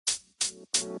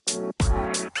All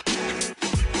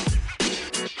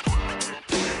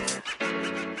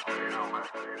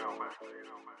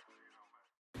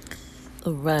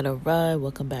right.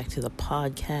 Welcome back to the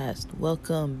podcast.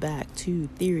 Welcome back to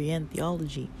Theory and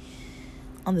Theology.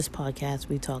 On this podcast,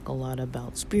 we talk a lot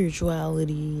about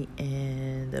spirituality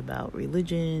and about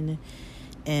religion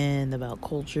and about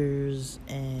cultures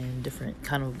and different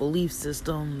kind of belief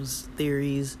systems,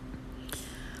 theories.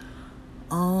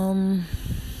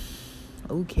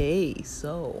 Okay,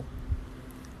 so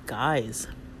guys,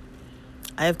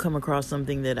 I have come across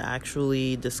something that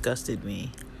actually disgusted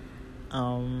me.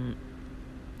 I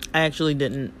actually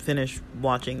didn't finish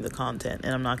watching the content,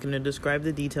 and I'm not going to describe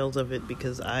the details of it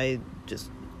because I just,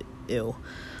 ew.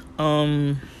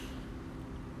 Not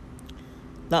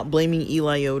blaming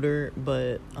Eli Yoder,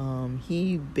 but,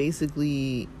 he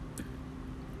basically,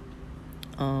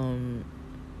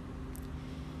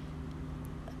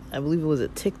 I believe it was a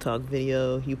TikTok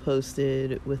video he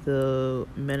posted with a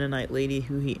Mennonite lady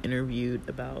who he interviewed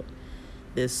about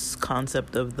this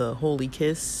concept of the holy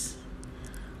kiss.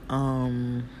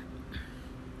 I'm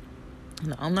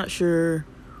not sure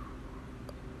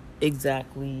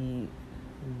exactly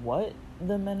what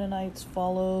the Mennonites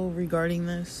follow regarding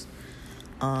this.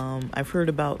 I've heard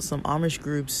about some Amish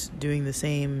groups doing the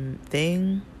same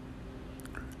thing.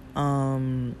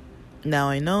 Now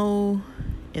I know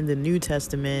in the New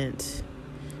Testament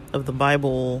of the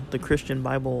Bible, the Christian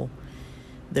Bible,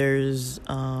 there's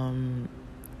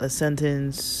a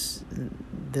sentence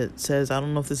that says, I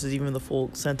don't know if this is even the full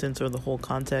sentence or the whole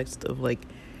context of like,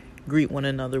 greet one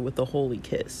another with a holy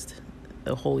kiss.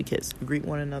 A holy kiss. Greet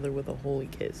one another with a holy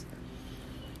kiss.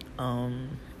 I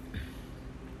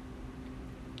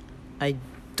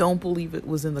don't believe it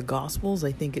was in the Gospels.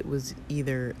 I think it was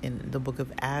either in the book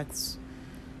of Acts,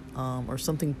 or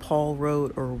something Paul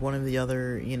wrote, or one of the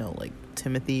other, like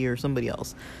Timothy or somebody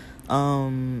else.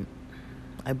 I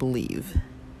believe.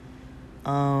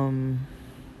 I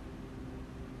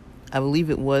believe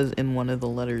it was in one of the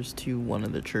letters to one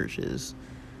of the churches.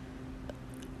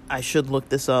 I should look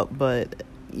this up, but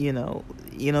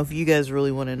if you guys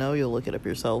really want to know, you'll look it up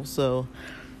yourself. So,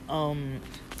 and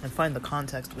find the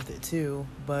context with it too.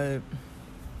 But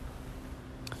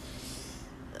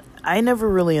I never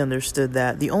really understood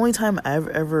that. The only time I've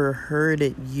ever heard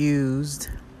it used,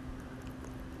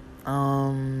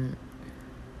 not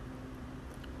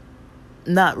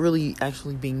really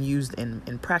actually being used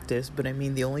in practice, but I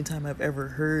mean, the only time I've ever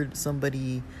heard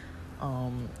somebody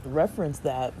reference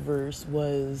that verse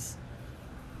was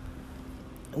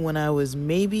when I was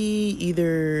maybe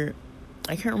either,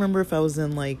 I can't remember if I was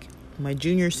in like my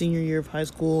senior year of high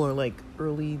school or like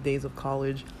early days of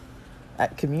college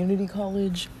at community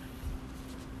college.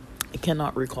 I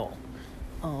cannot recall.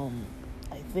 I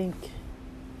think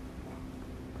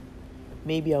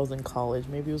maybe I was in college.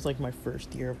 Maybe it was like my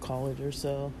first year of college or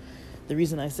so. The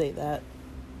reason I say that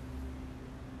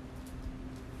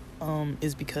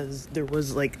is because there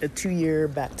was like a 2-year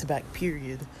back-to-back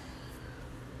period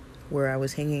where I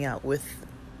was hanging out with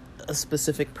a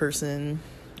specific person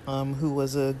who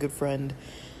was a good friend.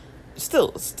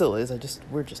 Still is.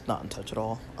 We're just not in touch at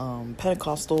all.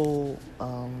 Pentecostal,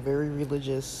 very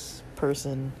religious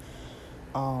person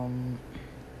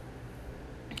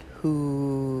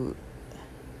who,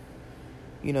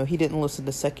 he didn't listen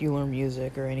to secular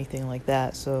music or anything like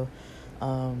that. So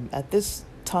at this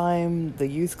time, the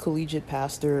youth collegiate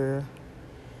pastor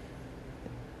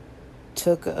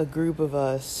took a group of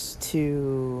us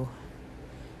to,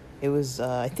 it was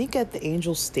I think at the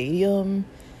Angel Stadium,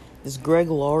 this Greg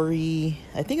Laurie,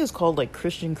 I think it was called like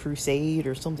Christian Crusade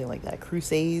or something like that,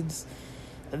 Crusades.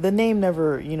 The name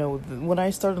never, when I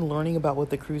started learning about what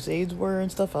the Crusades were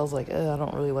and stuff, I was like, I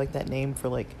don't really like that name for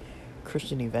like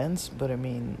Christian events, but I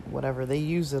mean, whatever, they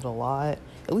use it a lot,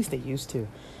 at least they used to.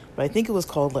 But I think it was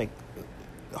called like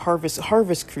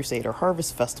Harvest Crusade or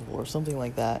Harvest Festival or something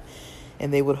like that,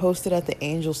 and they would host it at the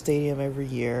Angel Stadium every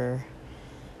year,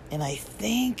 and I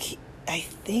think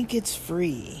it's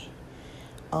free.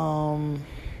 I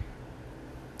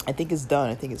think it's done.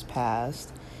 I think it's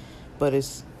passed, but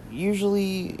it's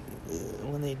usually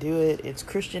when they do it, it's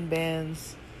Christian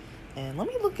bands. And let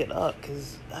me look it up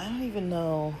because I don't even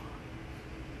know.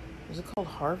 Is it called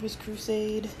Harvest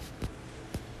Crusade?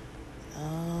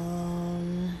 Oh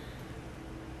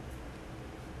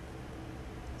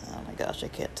my gosh, I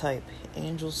can't type.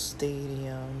 Angel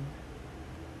Stadium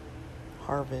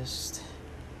Harvest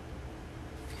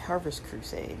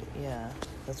Crusade. Yeah,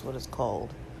 that's what it's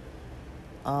called.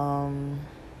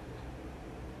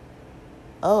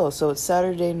 Oh, so it's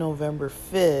Saturday, November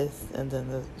 5th, and then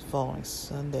the following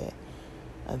Sunday.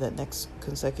 that next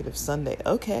consecutive Sunday.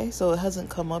 Okay, so it hasn't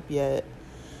come up yet.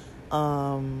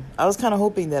 I was kind of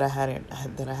hoping that I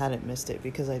hadn't missed it,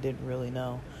 because I didn't really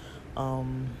know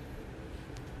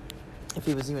if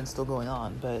it was even still going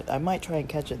on. But I might try and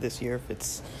catch it this year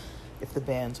if the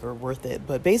bands are worth it.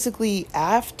 But basically,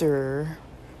 after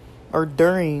or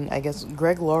during, I guess,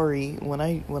 Greg Laurie, when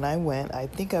I went, I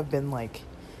think I've been like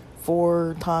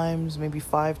 4 times, maybe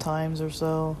 5 times or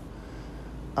so.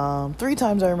 3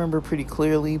 times I remember pretty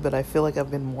clearly, but I feel like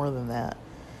I've been more than that.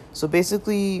 So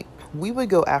basically, we would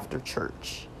go after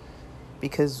church,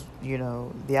 because,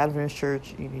 the Adventist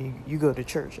church, you go to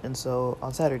church, and so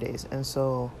on Saturdays. And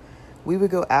so we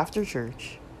would go after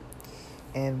church,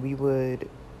 and we would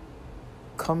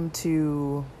come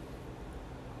to,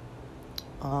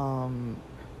 I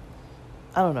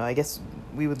don't know, I guess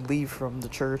we would leave from the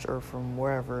church or from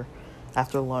wherever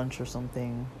after lunch or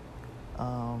something.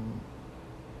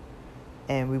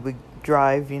 And we would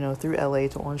drive, through LA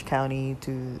to Orange County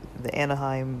to the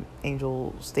Anaheim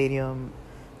Angel Stadium.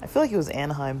 I feel like it was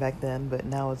Anaheim back then, but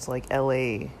now it's like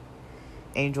LA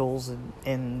Angels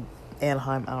and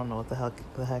Anaheim. I don't know what the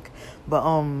heck. But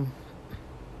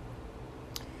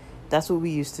that's what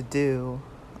we used to do.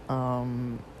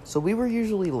 So we were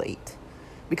usually late,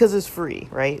 because it's free,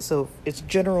 right? So it's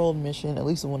general admission, at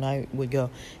least when I would go.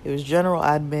 It was general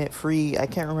admit, free. I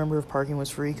can't remember if parking was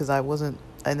free, because I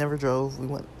never drove.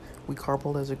 We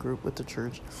carpooled as a group with the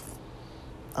church.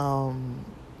 And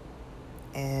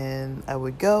I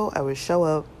would show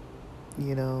up,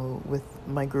 with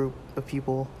my group of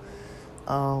people.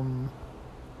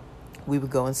 We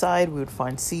would go inside, we would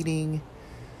find seating.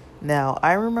 Now,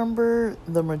 I remember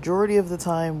the majority of the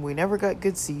time we never got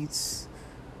good seats.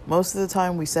 Most of the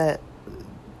time we sat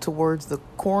towards the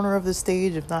corner of the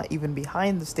stage, if not even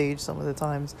behind the stage some of the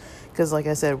times, because like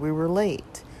I said, we were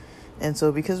late. And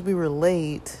so because we were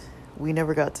late, we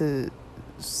never got to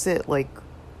sit like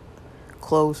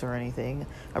close or anything.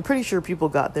 I'm pretty sure people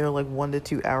got there like 1 to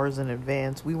 2 hours in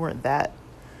advance. We weren't that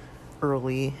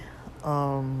early.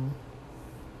 And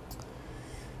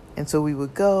so we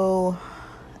would go,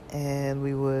 and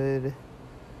we would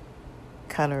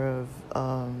kind of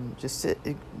just sit,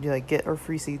 get our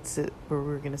free seats, sit where we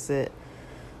were gonna sit.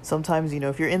 Sometimes,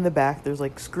 if you're in the back, there's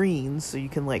like screens, so you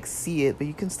can like see it, but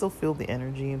you can still feel the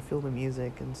energy and feel the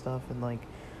music and stuff. And like,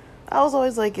 I was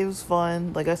always like, it was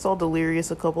fun. Like, I saw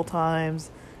Delirious a couple times.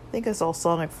 I think I saw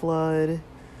Sonic Flood.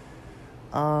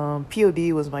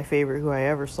 POD was my favorite, who I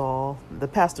ever saw. The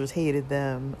pastors hated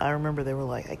them. I remember they were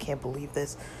like, I can't believe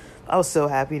this. I was so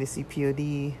happy to see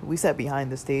POD. We sat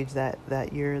behind the stage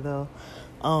that year, though.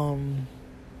 I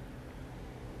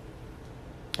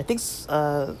think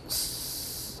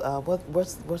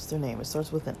what's their name? It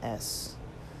starts with an S.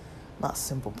 Not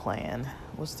Simple Plan.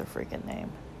 What's their freaking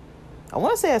name? I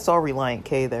want to say I saw Reliant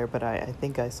K there, but I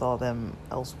think I saw them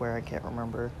elsewhere. I can't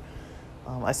remember.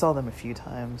 I saw them a few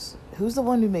times. Who's the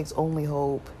one who makes Only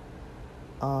Hope?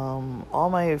 All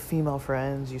my female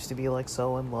friends used to be like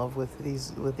so in love with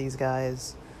these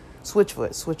guys.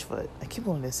 Switchfoot. I keep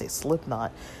wanting to say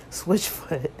Slipknot.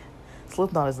 Switchfoot.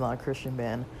 Slipknot is not a Christian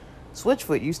band.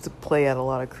 Switchfoot used to play at a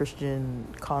lot of Christian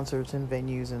concerts and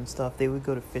venues and stuff. They would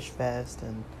go to Fish Fest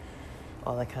and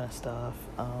all that kind of stuff.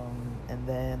 And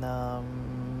then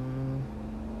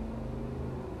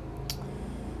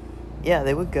yeah,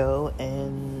 they would go,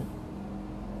 and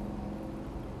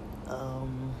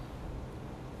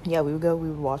yeah, we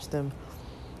would watch them.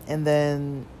 And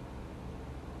then,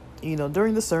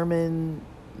 during the sermon,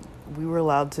 we were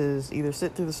allowed to either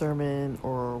sit through the sermon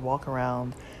or walk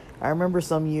around. I remember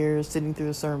some years sitting through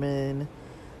the sermon,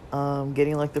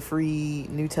 getting like the free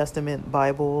New Testament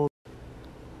Bible.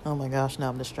 Oh my gosh, now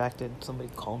I'm distracted. Somebody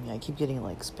called me. I keep getting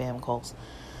like spam calls.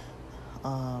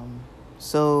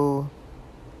 So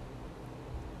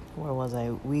where was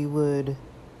I? We would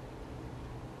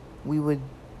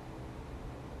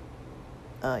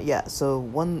so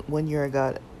one year I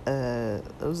got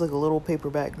it was like a little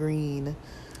paperback green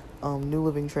New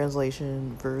Living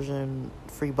Translation version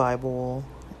free Bible.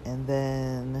 And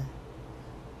then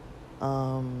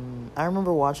I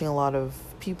remember watching a lot of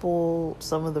people,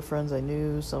 some of the friends I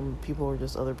knew, some people were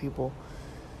just other people,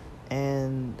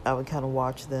 and I would kind of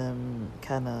watch them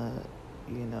kind of,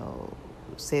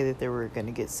 say that they were going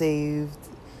to get saved,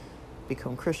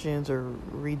 become Christians, or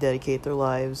rededicate their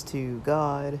lives to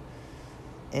God,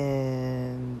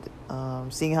 and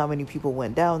seeing how many people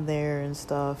went down there and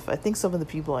stuff. I think some of the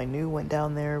people I knew went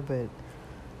down there, but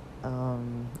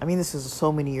this is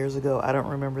so many years ago, I don't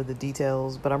remember the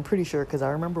details, but I'm pretty sure, because I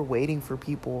remember waiting for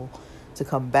people to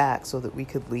come back so that we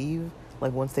could leave.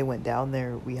 Once they went down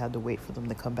there, we had to wait for them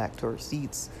to come back to our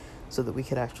seats so that we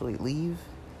could actually leave.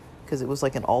 because it was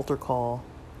like an altar call.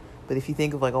 But if you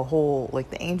think of like a whole, like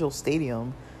the Angel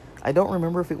Stadium, I don't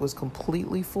remember if it was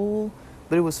completely full,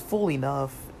 but it was full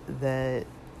enough that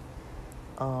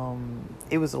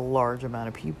it was a large amount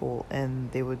of people, and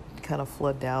they would kind of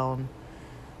flood down.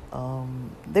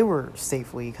 They were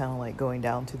safely kind of like going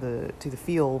down to the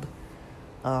field,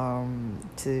 to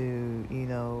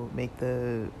make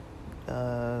the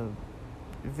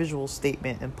visual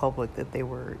statement in public that they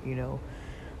were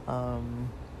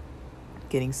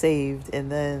getting saved.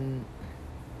 And then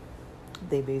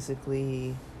they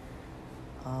basically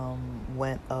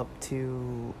went up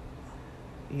to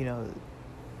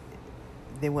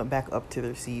they went back up to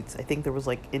their seats. I think there was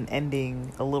like an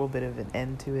ending, a little bit of an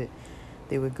end to it.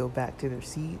 They would go back to their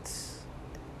seats.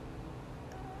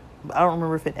 I don't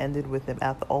remember if it ended with them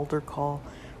at the altar call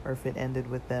or if it ended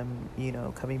with them,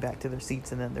 coming back to their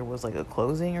seats and then there was like a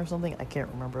closing or something. I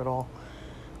can't remember at all.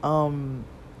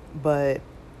 But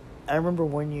I remember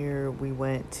one year we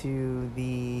went to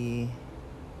we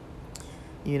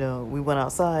went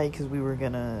outside because we were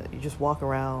gonna just walk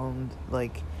around.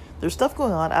 Like, there's stuff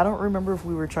going on. I don't remember if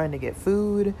we were trying to get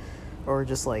food or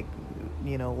just like,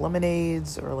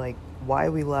 lemonades, or like why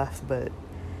we left. But,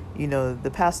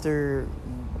 the pastor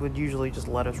would usually just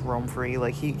let us roam free.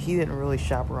 Like, he didn't really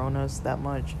chaperone us that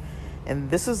much. And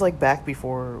this is like back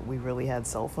before we really had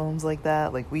cell phones like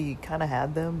that. Like, we kind of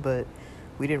had them, but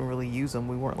we didn't really use them.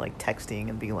 We weren't like texting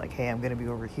and being like, hey, I'm going to be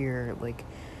over here. Like,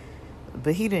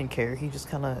 but he didn't care. He just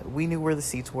kind of, we knew where the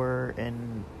seats were,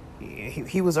 and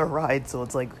he was our ride. So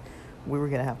it's like we were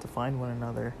going to have to find one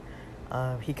another.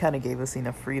 He kind of gave us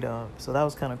enough freedom. So that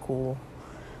was kind of cool.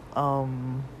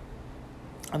 I'm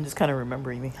just kind of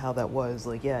remembering how that was.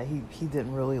 Like, yeah, he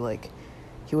didn't really like,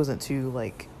 he wasn't too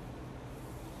like,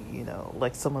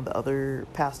 like some of the other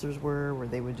pastors were, where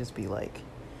they would just be like,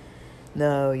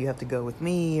 no, you have to go with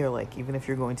me, or like, even if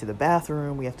you're going to the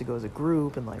bathroom, we have to go as a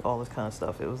group, and like all this kind of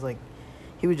stuff. It was like,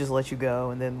 he would just let you go,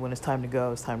 and then when it's time to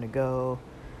go, it's time to go.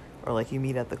 Or like you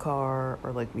meet at the car,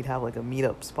 or like we'd have like a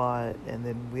meetup spot, and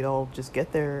then we'd all just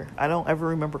get there. I don't ever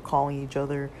remember calling each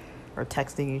other or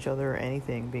texting each other or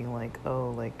anything, being like, oh,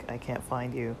 like, I can't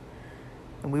find you.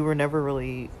 And we were never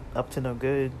really up to no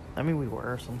good. I mean, we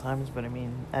were sometimes, but I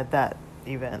mean, at that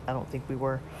event, I don't think we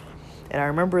were. And I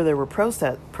remember there were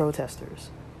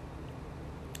protesters.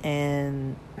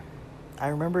 And I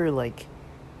remember, like,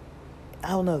 I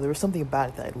don't know, there was something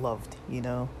about it that I loved,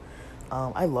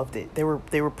 I loved it. They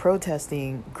were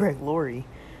protesting Greg Laurie.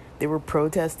 They were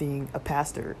protesting a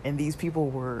pastor, and these people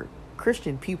were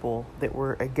Christian people that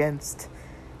were against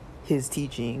his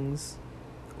teachings,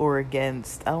 or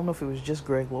against, I don't know if it was just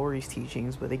Greg Laurie's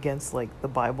teachings, but against like the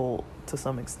Bible to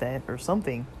some extent or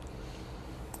something.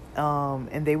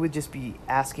 And they would just be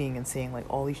asking and saying like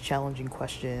all these challenging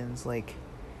questions, like,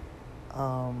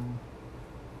 I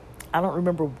don't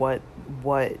remember what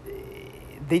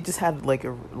they just had like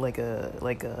an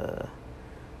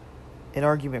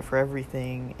argument for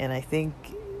everything. And I think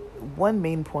one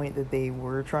main point that they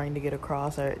were trying to get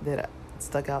across that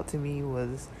stuck out to me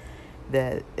was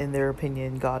that, in their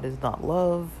opinion, God is not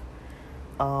love.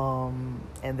 And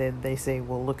then they say,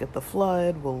 we'll look at the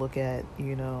flood, we'll look at,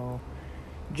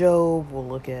 Job, we'll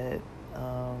look at,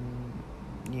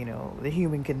 the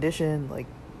human condition, like,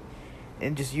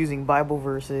 and just using Bible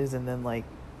verses, and then like,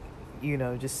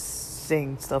 just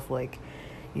saying stuff like,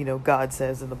 God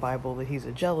says in the Bible that he's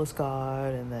a jealous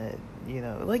God, and that,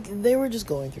 like, they were just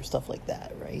going through stuff like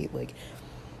that, right? Like,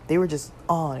 they were just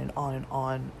on and on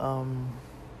and on,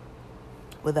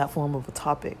 with that form of a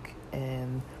topic.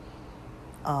 And,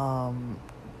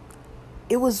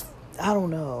 it was, I don't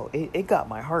know, it got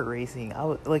my heart racing. I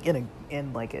was like,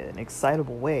 in like an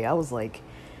excitable way. I was like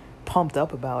pumped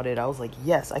up about it. I was like,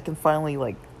 yes, I can finally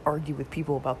like argue with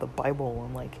people about the Bible,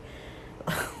 and like,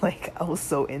 like, I was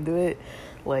so into it.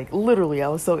 Like, literally, I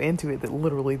was so into it that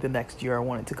literally the next year I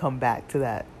wanted to come back to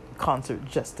that concert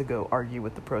just to go argue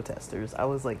with the protesters. I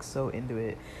was like so into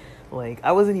it. Like,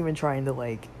 I wasn't even trying to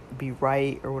like be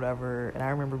right or whatever. And I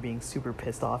remember being super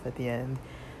pissed off at the end.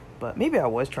 But maybe I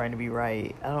was trying to be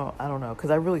right. I don't know, because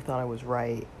I really thought I was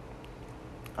right.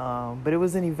 But it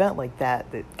was an event like that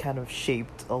kind of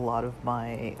shaped a lot of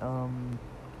my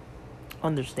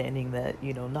understanding that,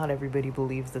 not everybody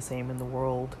believes the same in the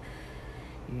world,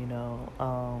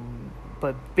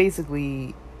 but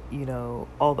basically,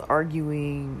 all the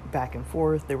arguing back and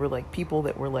forth, there were like people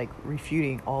that were like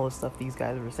refuting all the stuff these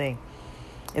guys were saying,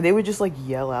 and they would just like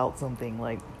yell out something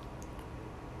like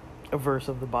a verse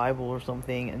of the Bible or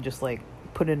something, and just like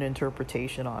put an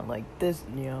interpretation on like this,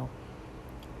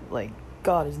 like,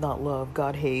 God is not love,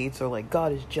 God hates, or like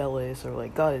God is jealous, or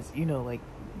like God is, like,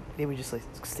 they would just like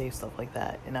say stuff like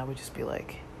that, and I would just be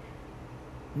like,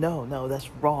 no, that's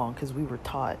wrong, because we were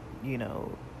taught,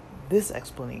 this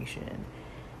explanation.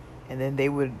 And then they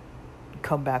would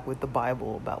come back with the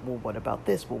Bible about, well, what about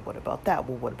this? Well, what about that?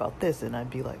 Well, what about this? And I'd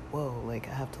be like, whoa, like,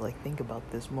 I have to, like, think about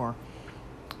this more.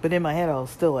 But in my head, I was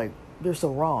still like, they're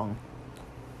so wrong.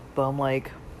 But I'm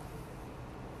like,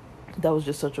 that was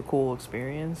just such a cool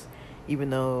experience. Even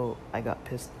though I got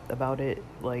pissed about it,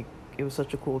 like, it was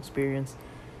such a cool experience.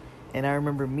 And I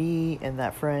remember me and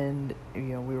that friend,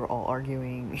 we were all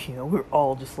arguing, we were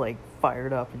all just, like,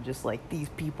 fired up and just like, these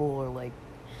people are, like,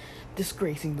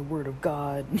 disgracing the word of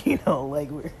God,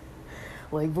 like, we're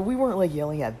like, but we weren't like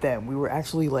yelling at them. We were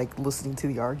actually like listening to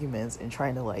the arguments and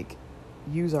trying to like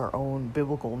use our own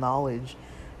biblical knowledge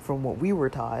from what we were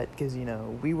taught, because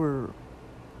we were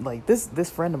like, this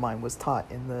friend of mine was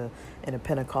taught in a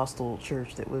Pentecostal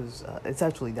church that was it's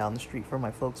actually down the street from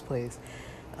my folks' place,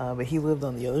 but he lived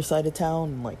on the other side of town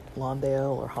in like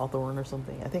Lawndale or Hawthorne or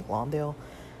something. I think Lawndale.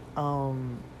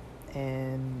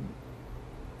 And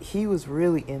he was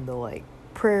really into like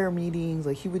prayer meetings.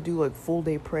 Like, he would do like full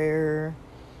day prayer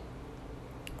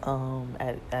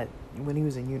at when he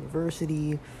was in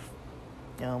university.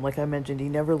 Like I mentioned, he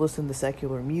never listened to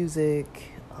secular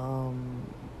music.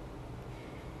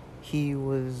 He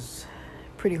was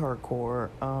pretty hardcore.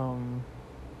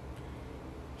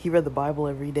 He read the Bible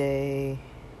every day,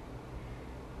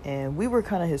 and we were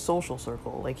kind of his social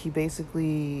circle. Like, he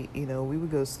basically, we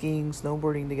would go skiing,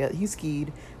 snowboarding together. He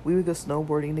skied. We would go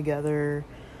snowboarding together.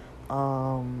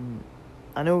 I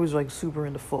know he was like super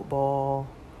into football.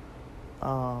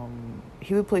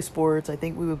 He would play sports. I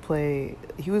think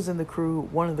he was in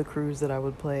one of the crews that I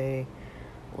would play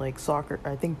like soccer,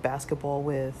 I think basketball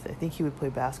with. I think he would play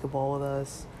basketball with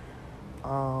us.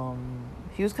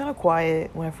 He was kind of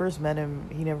quiet. When I first met him,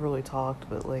 he never really talked,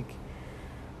 but like,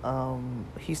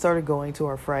 he started going to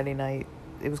our Friday night.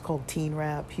 It was called Teen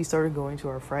Rap. He started going to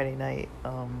our Friday night,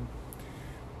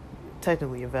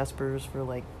 technically a Vespers for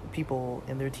like people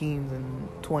in their teens and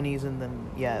 20s, and then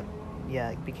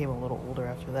it became a little older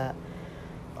after that.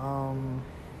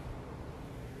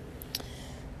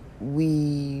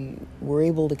 We were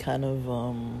able to kind of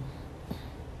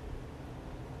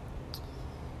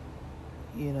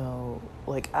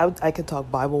like, I could talk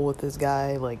Bible with this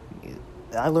guy. Like,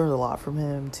 I learned a lot from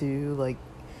him too, like,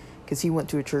 because he went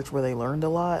to a church where they learned a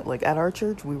lot. Like, at our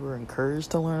church, we were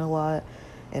encouraged to learn a lot,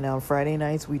 and on Friday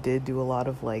nights we did do a lot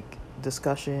of like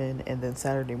discussion, and then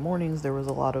Saturday mornings there was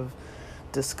a lot of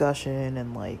discussion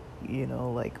and like,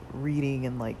 like reading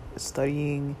and like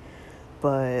studying.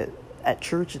 But at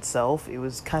church itself, it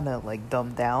was kind of like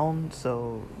dumbed down.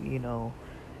 So,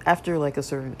 after like a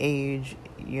certain age,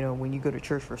 when you go to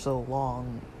church for so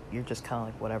long, you're just kind of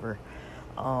like, whatever.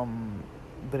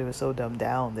 But it was so dumbed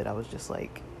down that I was just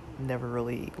like, never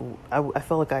really, I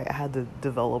felt like I had to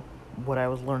develop what I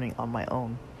was learning on my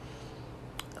own.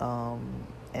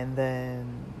 And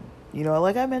then,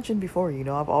 like I mentioned before,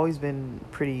 I've always been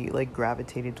pretty like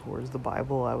gravitated towards the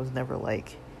Bible. I was never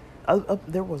like,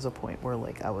 there was a point where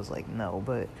like I was like, no,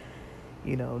 but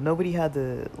nobody had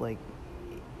to like,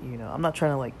 I'm not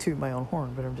trying to like toot my own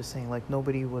horn, but I'm just saying, like,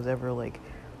 nobody was ever like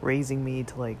raising me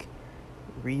to like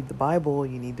read the Bible.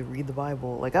 You need to read the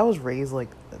Bible. Like, I was raised like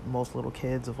most little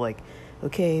kids of like,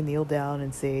 okay, kneel down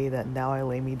and say that now I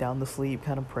lay me down to sleep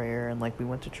kind of prayer, and like we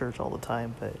went to church all the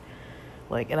time. But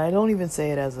like, and I don't even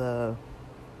say it as a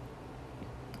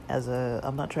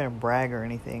I'm not trying to brag or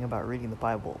anything about reading the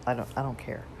Bible. I don't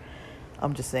care.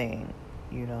 I'm just saying,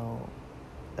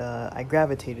 I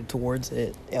gravitated towards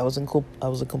it. I was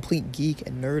a complete geek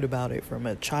and nerd about it from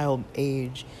a child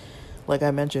age. Like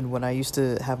I mentioned, when I used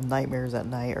to have nightmares at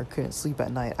night or couldn't sleep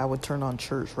at night, I would turn on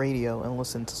church radio and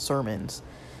listen to sermons.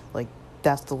 Like,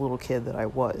 that's the little kid that I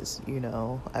was,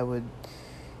 I would,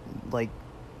 like,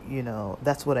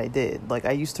 that's what I did. Like,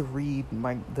 I used to read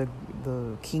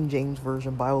the King James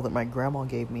Version Bible that my grandma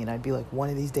gave me, and I'd be like,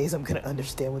 one of these days I'm gonna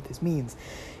understand what this means,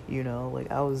 like,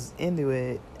 I was into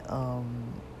it,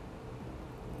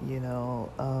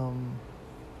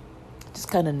 just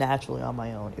kind of naturally on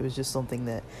my own. It was just something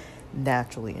that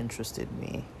naturally interested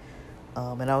me,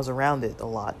 and I was around it a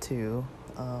lot too,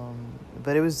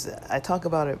 but I talk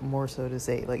about it more so to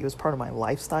say, like, it was part of my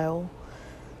lifestyle.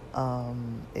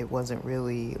 It wasn't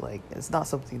really like, it's not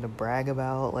something to brag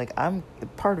about. Like,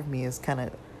 part of me is kind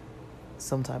of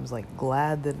sometimes like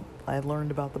glad that I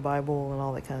learned about the Bible and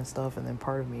all that kind of stuff, and then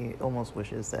part of me almost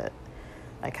wishes that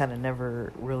I kind of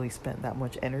never really spent that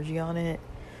much energy on it,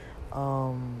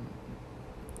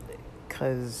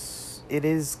 because it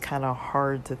is kind of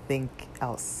hard to think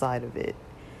outside of it.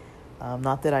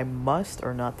 Not that I must,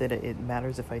 or not that it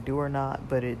matters if I do or not,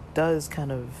 but it does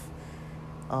kind of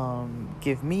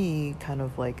give me kind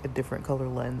of like a different color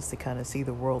lens to kind of see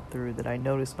the world through, that I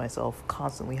notice myself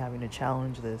constantly having to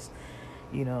challenge this,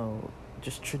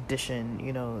 just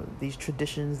tradition, these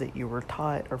traditions that you were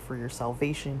taught are for your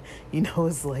salvation,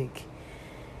 it's like,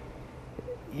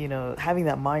 having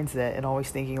that mindset and always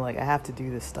thinking like I have to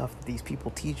do this stuff that these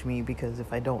people teach me, because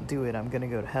if I don't do it, I'm going to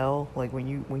go to hell. Like when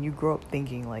you grow up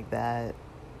thinking like that,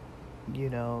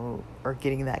 or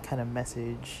getting that kind of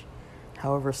message,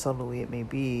 however subtly it may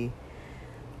be,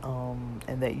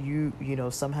 and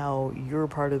that somehow you're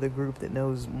part of the group that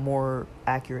knows more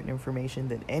accurate information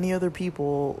than any other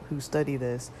people who study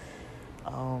this.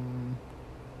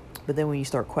 But then when you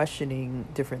start questioning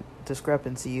different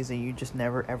discrepancies, and you just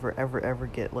never, ever, ever, ever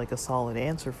get like a solid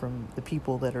answer from the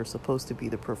people that are supposed to be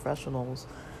the professionals,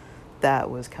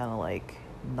 that was kind of like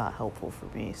not helpful for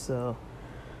me. So,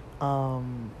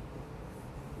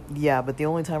 yeah, but the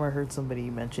only time I heard somebody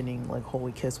mentioning like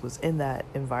Holy Kiss was in that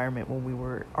environment when we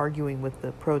were arguing with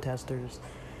the protesters.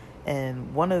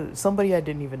 And somebody I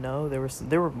didn't even know,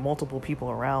 there were multiple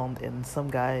people around, and some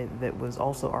guy that was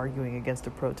also arguing against the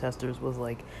protesters was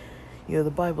like, the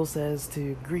Bible says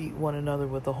to greet one another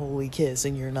with a holy kiss,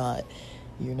 and you're not,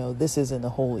 this isn't a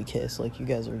holy kiss. Like, you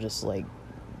guys are just like,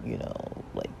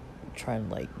 like trying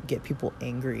to like get people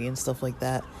angry and stuff like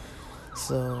that.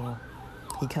 So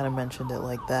he kind of mentioned it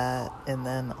like that. And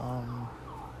then,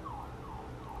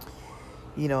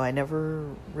 I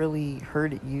never really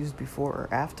heard it used before or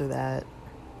after that,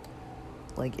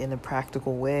 like in a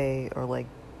practical way, or like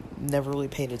never really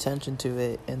paid attention to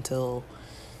it until,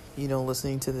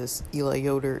 listening to this Eli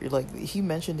Yoder. Like, he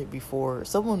mentioned it before.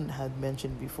 Someone had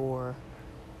mentioned before,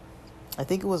 I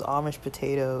think it was Amish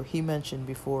Potato. He mentioned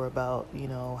before about,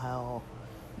 how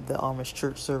the Amish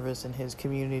church service in his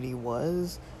community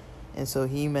was. And so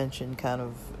he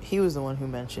was the one who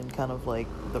mentioned kind of like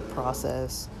the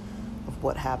process of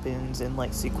what happens in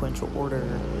like sequential order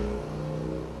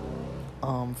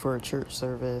for a church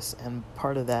service. And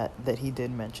part of that he did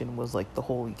mention was like the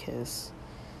holy kiss.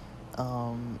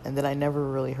 And then I never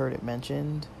really heard it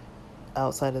mentioned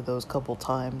outside of those couple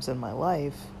times in my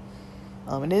life.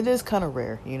 And it is kind of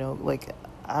rare, like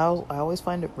I always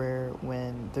find it rare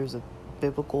when there's a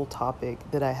biblical topic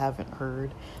that I haven't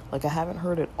heard. Like, I haven't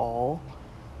heard it all,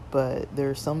 but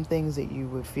there's some things that you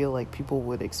would feel like people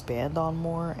would expand on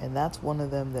more, and that's one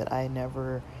of them that I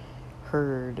never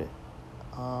heard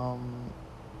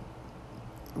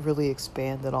really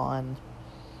expanded on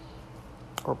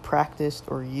or practiced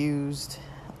or used.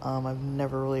 I've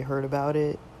never really heard about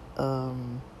it,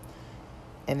 and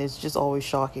it's just always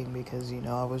shocking because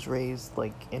I was raised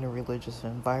like in a religious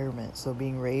environment. So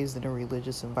being raised in a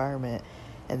religious environment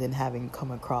and then having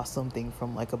come across something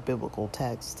from like a biblical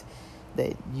text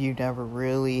that you never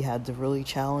really had to really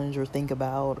challenge or think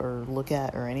about or look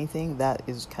at or anything, that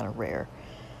is kind of rare.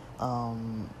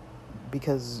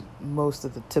 Because most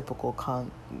of the typical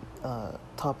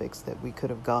topics that we could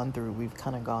have gone through, we've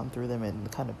kind of gone through them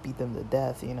and kind of beat them to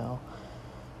death,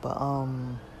 But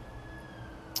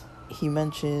he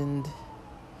mentioned,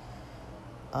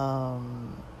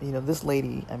 this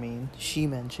lady, she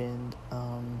mentioned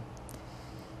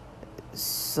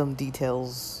some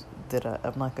details that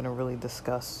I'm not going to really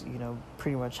discuss,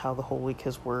 pretty much how the Holy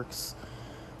Kiss works.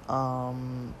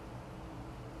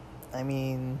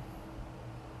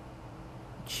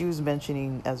 She was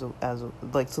mentioning so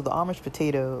the Amish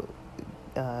Potato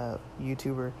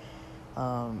YouTuber,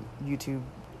 YouTube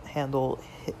handle,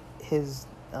 his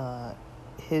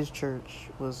church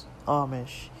was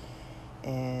Amish,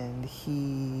 and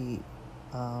he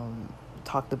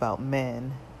talked about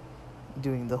men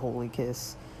doing the holy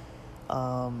kiss.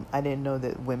 I didn't know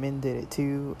that women did it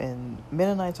too, and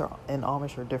Mennonites and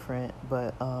Amish are different,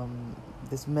 but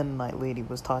this Mennonite lady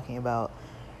was talking about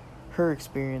her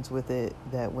experience with it,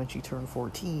 that when she turned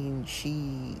 14,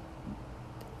 she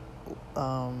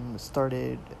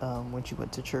started, when she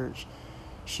went to church,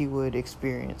 she would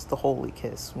experience the holy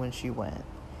kiss when she went.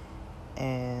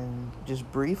 And just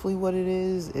briefly, what it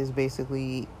is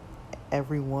basically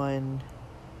everyone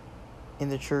in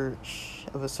the church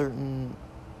of a certain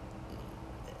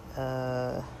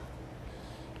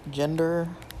gender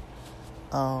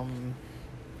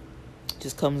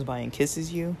just comes by and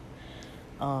kisses you.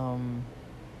 I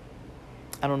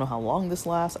don't know how long this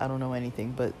lasts. I don't know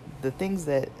anything, but the things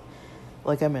that,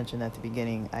 like I mentioned at the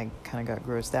beginning, I kind of got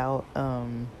grossed out.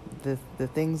 The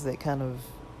things that kind of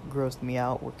grossed me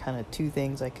out were kind of two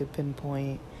things I could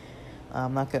pinpoint.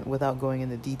 I'm not gonna, without going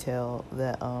into detail,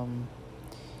 that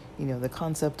the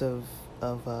concept of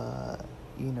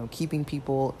keeping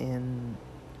people in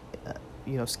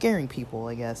scaring people,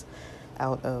 I guess,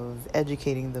 out of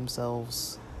educating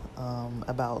themselves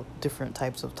about different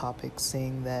types of topics,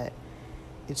 saying that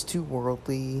it's too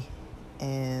worldly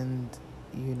and,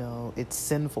 it's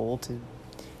sinful to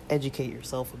educate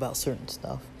yourself about certain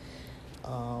stuff.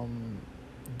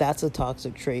 That's a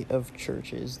toxic trait of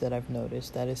churches that I've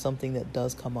noticed. That is something that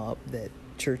does come up, that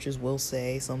churches will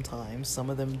say sometimes. Some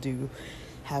of them do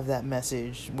have that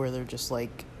message where they're just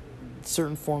like,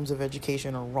 certain forms of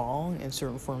education are wrong and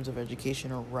certain forms of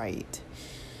education are right.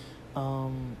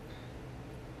 And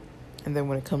then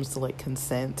when it comes to like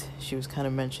consent, she was kind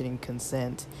of mentioning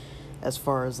consent as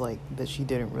far as like that she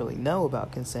didn't really know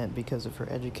about consent because of her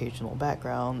educational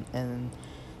background, and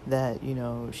that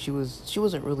she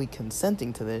wasn't really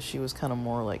consenting to this. She was kind of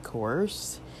more like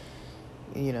coerced,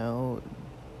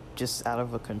 just out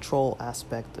of a control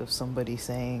aspect of somebody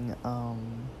saying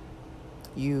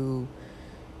you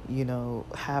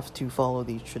have to follow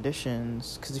these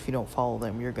traditions, because if you don't follow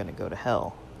them, you're going to go to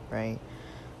hell, right?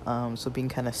 So being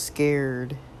kind of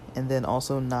scared, and then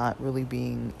also not really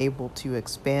being able to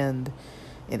expand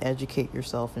and educate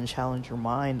yourself and challenge your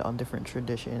mind on different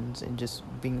traditions, and just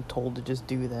being told to just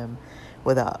do them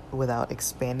without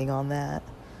expanding on that.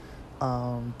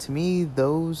 To me,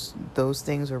 those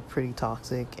things are pretty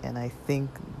toxic, and I think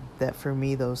that for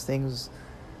me, those things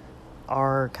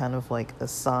are kind of like a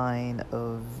sign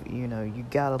of, you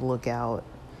gotta look out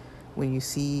when you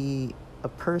see a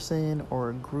person or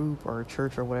a group or a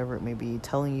church or whatever it may be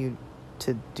telling you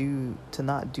to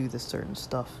not do this certain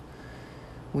stuff.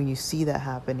 When you see that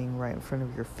happening right in front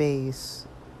of your face,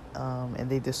 and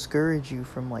they discourage you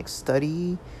from like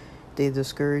study, they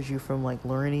discourage you from like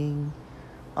learning.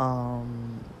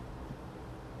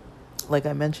 Like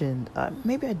I mentioned,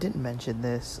 maybe I didn't mention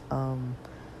this,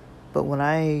 but when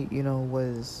I,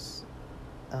 was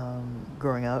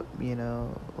growing up,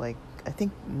 like I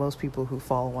think most people who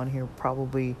follow on here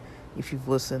probably, if you've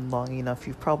listened long enough,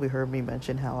 you've probably heard me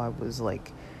mention how I was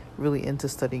like really into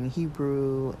studying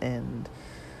Hebrew and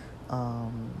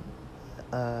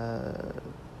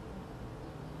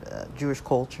Jewish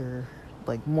culture,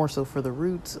 like more so for the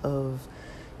roots of,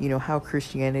 how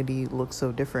Christianity looks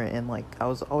so different. And like I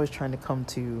was always trying to come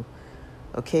to,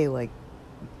 okay, like,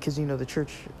 because the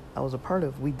church I was a part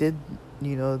of, we did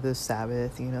the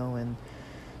Sabbath, and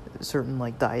certain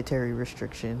like dietary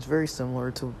restrictions, very similar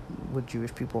to what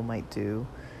Jewish people might do.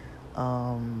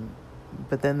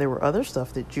 But then there were other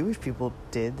stuff that Jewish people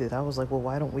did that I was like, well,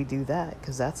 why don't we do that?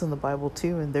 Because that's in the Bible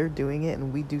too, and they're doing it,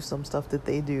 and we do some stuff that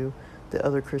they do that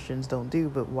other Christians don't do,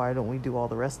 but why don't we do all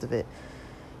the rest of it?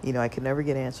 I could never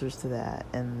get answers to that.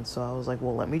 And so I was like,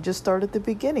 well, let me just start at the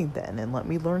beginning then, and let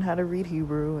me learn how to read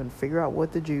Hebrew and figure out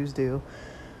what the Jews do.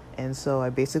 And so I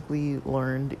basically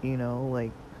learned,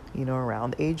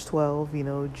 around age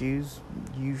 12, Jews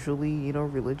usually,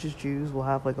 religious Jews will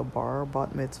have like a bar or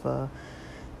bat mitzvah.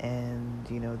 And,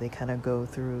 they kind of go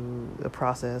through a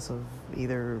process of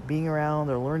either being around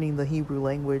or learning the Hebrew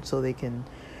language so they can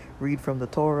read from the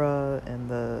Torah and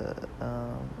the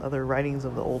other writings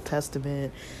of the Old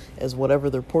Testament as whatever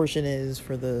their portion is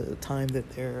for the time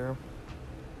that they're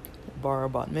bar or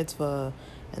bat mitzvah,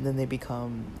 and then they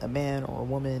become a man or a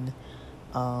woman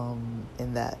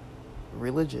in that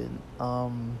religion.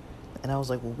 And I was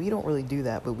like, well, we don't really do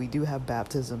that, but we do have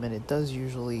baptism, and it does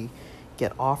usually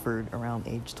get offered around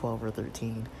age 12 or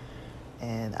 13.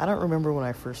 And I don't remember when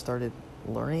I first started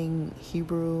learning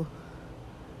Hebrew,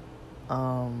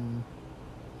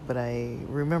 but I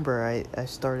remember I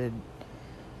started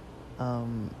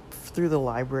through the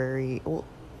library,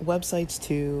 websites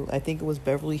too. I think it was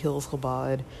Beverly Hills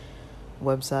Chabad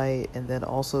website, and then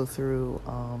also through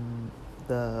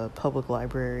the public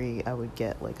library. I would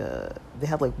get like they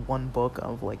had like one book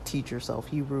of like Teach Yourself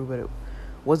Hebrew, but it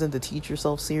wasn't the Teach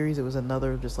Yourself series. It was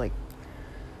another just like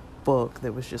book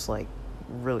that was just like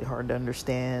really hard to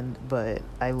understand, but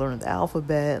I learned the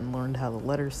alphabet and learned how the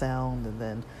letters sound, and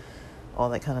then all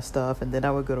that kind of stuff. And then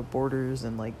I would go to Borders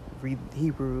and like read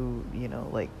Hebrew,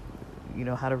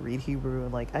 how to read Hebrew,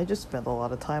 and like I just spent a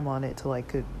lot of time on it till I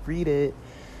could read it,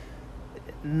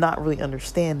 not really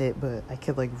understand it, but I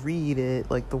could like read it,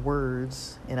 like the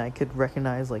words, and I could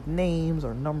recognize like names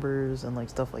or numbers and like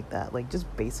stuff like that, like just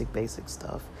basic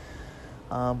stuff.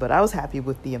 But I was happy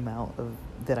with the amount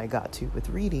that I got to with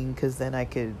reading, because then I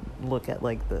could look at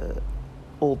like the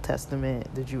Old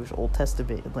Testament, the Jewish Old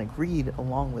Testament, and like read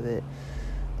along with it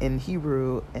in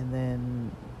Hebrew, and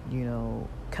then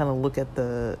kind of look at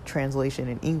the translation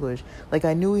in English. Like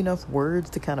I knew enough words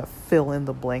to kind of fill in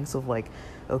the blanks of like,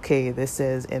 okay, this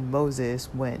says, and Moses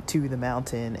went to the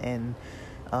mountain and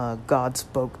God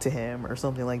spoke to him, or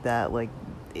something like that. Like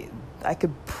I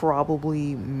could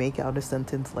probably make out a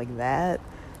sentence like that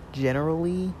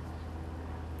generally.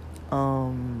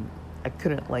 I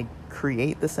couldn't like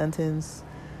create the sentence.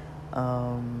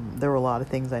 There were a lot of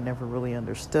things I never really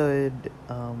understood,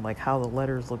 like how the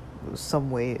letters look,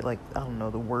 some way, like, I don't know,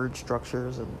 the word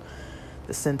structures and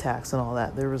the syntax and all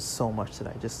that. There was so much that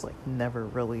I just like never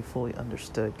really fully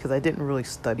understood because I didn't really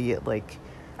study it. Like,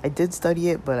 I did study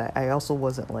it, but I also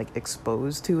wasn't like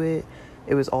exposed to it.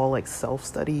 It was all like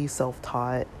self-study,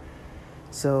 self-taught.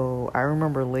 So I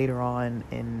remember later on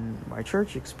in my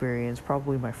church experience,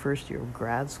 probably my first year of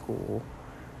grad school,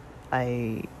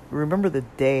 I remember the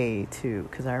day too,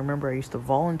 because I remember I used to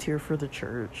volunteer for the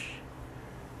church,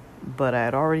 but I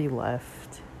had already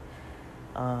left.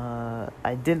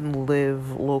 I didn't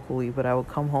live locally, but I would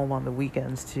come home on the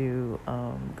weekends to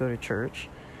go to church.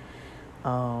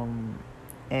 And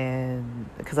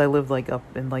because I lived like up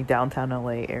in like downtown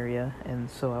LA area, and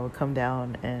so I would come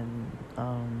down and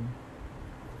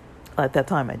at that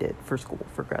time I did for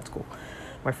grad school,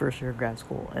 my first year of grad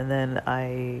school. And then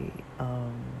I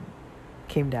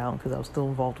came down because I was still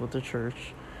involved with the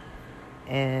church.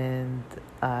 And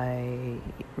I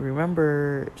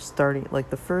remember starting like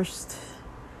the first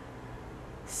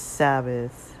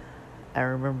Sabbath, I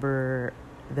remember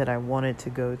that I wanted to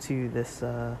go to this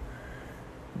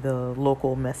the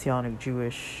local Messianic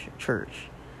Jewish church,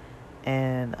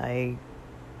 and I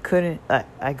couldn't,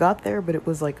 I got there, but it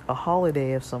was like a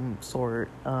holiday of some sort.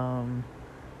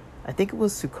 I think it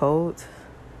was Sukkot,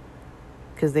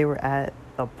 because they were at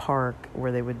a park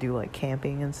where they would do like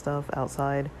camping and stuff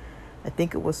outside. I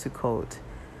think it was Sukkot.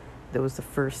 That was the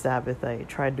first Sabbath I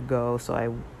tried to go, so I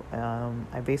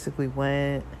basically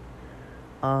went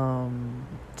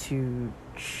to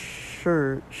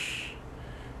church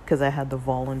because I had to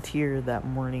volunteer that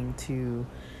morning to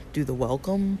do the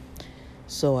welcome.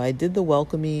 So I did the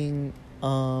welcoming.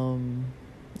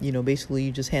 Basically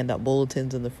you just hand out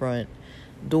bulletins in the front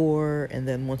door, and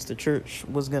then once the church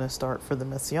was gonna start for the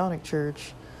Messianic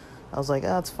church, I was like,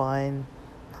 it's fine.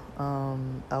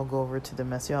 I'll go over to the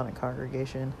Messianic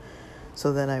congregation.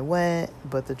 So then I went,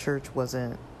 but the church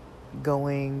wasn't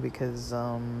going because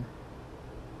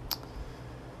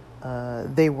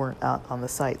they weren't out on the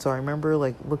site. So I remember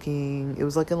like looking, it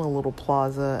was like in a little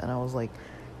plaza, and I was like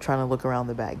trying to look around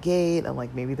the back gate. I'm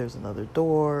like, maybe there's another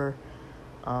door,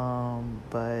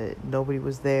 but nobody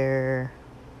was there.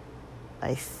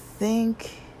 I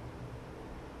think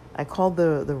I called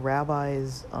the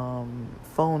rabbi's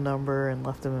phone number and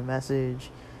left him a message,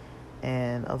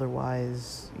 and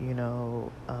otherwise,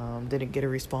 didn't get a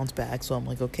response back. So I'm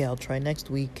like, okay, I'll try next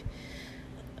week.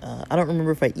 I don't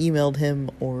remember if I emailed him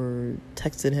or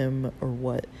texted him or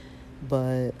what,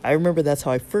 but I remember that's how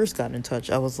I first got in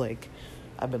touch. I was like,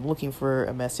 I've been looking for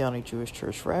a Messianic Jewish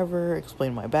church forever,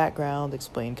 explained my background,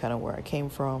 explained kind of where I came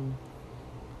from.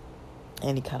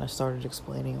 And he kind of started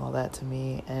explaining all that to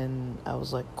me, and I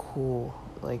was like, cool.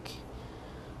 Like,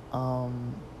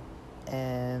 and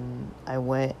I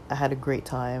went, I had a great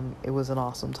time. It was an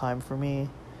awesome time for me.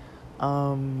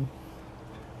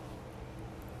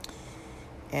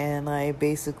 And I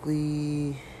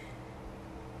basically,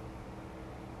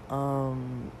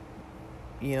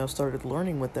 started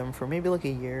learning with them for maybe like a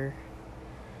year.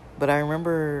 But I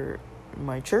remember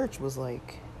my church was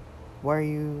like, why are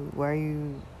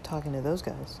you talking to those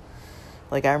guys?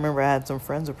 Like, I remember I had some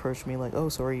friends approach me like, oh,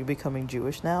 so are you becoming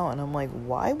Jewish now? And I'm like,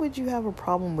 why would you have a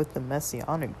problem with the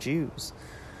Messianic Jews?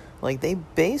 Like, they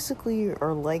basically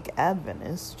are like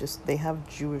Adventists, just they have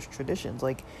Jewish traditions.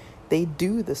 Like, they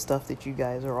do the stuff that you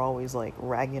guys are always like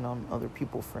ragging on other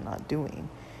people for not doing.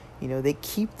 They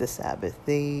keep the Sabbath.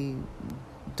 They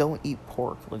don't eat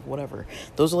pork, like whatever.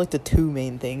 Those are like the two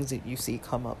main things that you see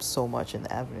come up so much in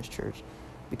the Adventist church,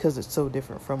 because it's so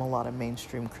different from a lot of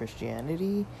mainstream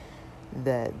Christianity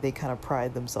that they kind of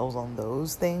pride themselves on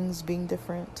those things being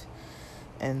different.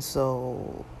 And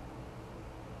so,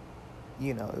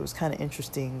 it was kind of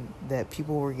interesting that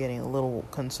people were getting a little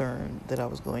concerned that I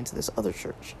was going to this other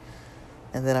church.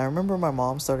 And then I remember my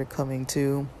mom started coming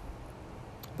too,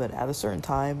 but at a certain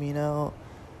time,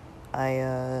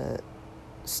 I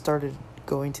started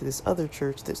going to this other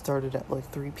church that started at like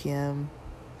 3 p.m.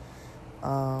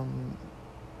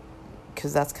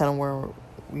 Because that's kind of where,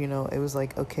 it was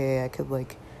like, okay, I could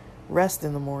like rest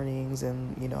in the mornings,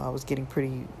 and, I was getting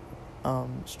pretty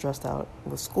stressed out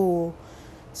with school.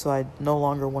 So I no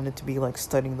longer wanted to be like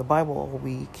studying the Bible all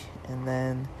week. And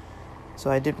then,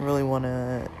 so I didn't really want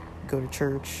to go to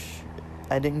church.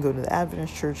 I didn't go to the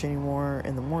Adventist church anymore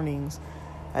in the mornings.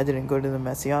 I didn't go to the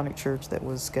Messianic church that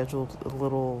was scheduled a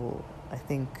little, I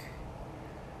think,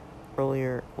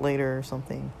 later or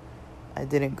something. I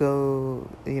didn't go,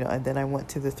 and then I went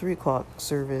to the 3 o'clock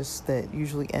service that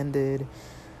usually ended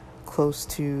close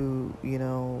to,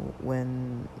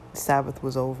 when Sabbath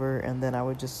was over, and then I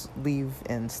would just leave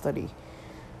and study.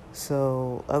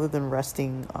 So other than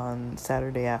resting on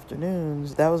Saturday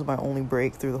afternoons, that was my only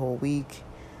break through the whole week.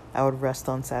 I would rest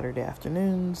on Saturday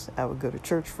afternoons. I would go to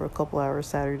church for a couple hours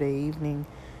Saturday evening,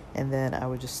 and then I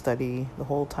would just study the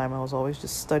whole time. I was always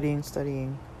just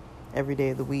studying every day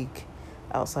of the week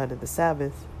outside of the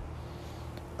Sabbath.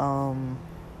 And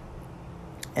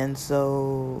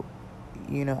so,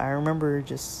 I remember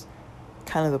just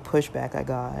kind of the pushback I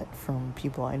got from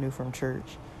people I knew from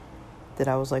church, that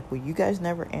I was like, well, you guys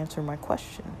never answer my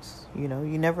questions. You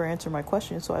never answer my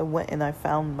questions. So I went and I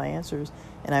found my answers,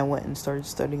 and I went and started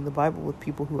studying the Bible with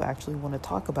people who actually want to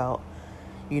talk about,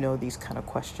 these kind of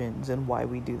questions and why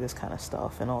we do this kind of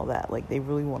stuff and all that. Like, they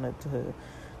really wanted to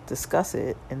discuss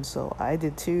it. And so I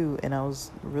did too. And I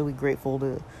was really grateful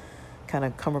to kind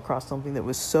of come across something that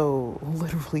was so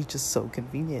literally just so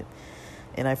convenient.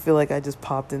 And I feel like I just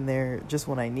popped in there just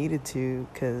when I needed to,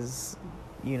 because,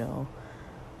 when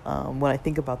I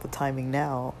think about the timing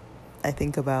now, I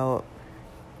think about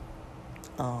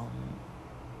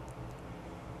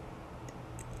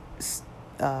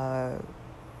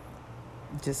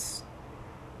just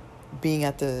being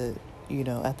at the,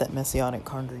 at that Messianic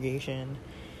congregation.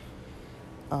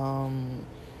 And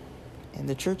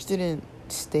the church didn't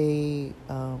stay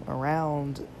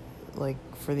around like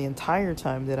for the entire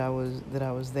time that I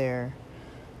was there.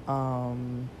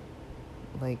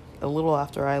 Like a little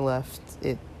after I left,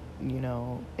 it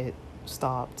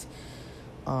stopped.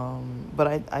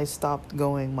 But I stopped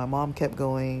going. My mom kept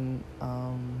going.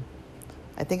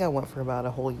 I think I went for about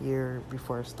a whole year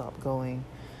before I stopped going.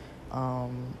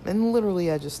 And literally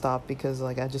I just stopped because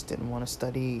I just didn't want to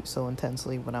study so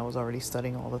intensely when I was already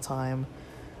studying all the time.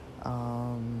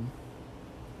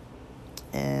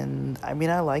 And I mean,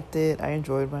 I liked it. I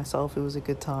enjoyed myself. It was a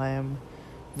good time.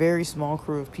 Very small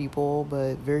crew of people,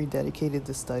 but very dedicated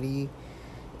to study.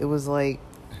 It was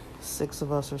 6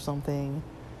 of us or something.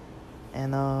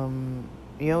 And,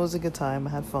 it was a good time. I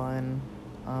had fun.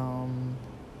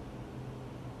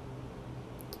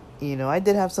 I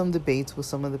did have some debates with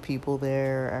some of the people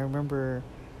there. I remember,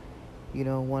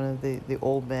 one of the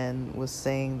old men was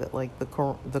saying that, the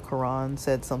Quran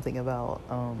said something about,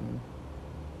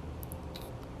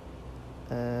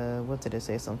 what did it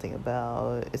say something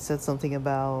about? It said something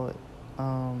about,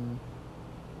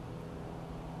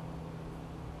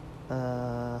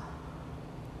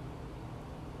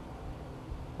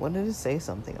 what did it say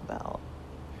something about?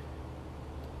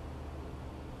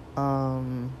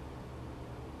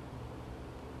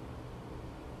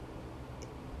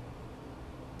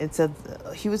 It said,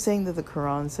 he was saying that the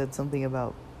Quran said something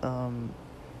about,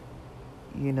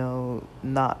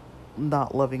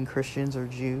 not loving Christians or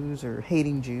Jews or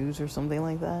hating Jews or something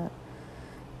like that.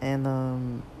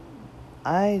 And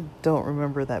I don't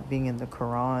remember that being in the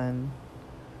Quran.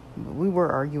 We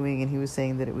were arguing, and he was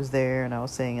saying that it was there, and I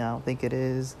was saying I don't think it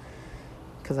is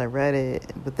because I read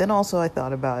it. But then also I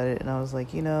thought about it, and I was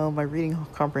like, my reading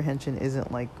comprehension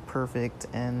isn't perfect,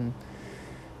 and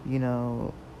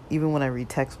even when I read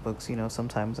textbooks,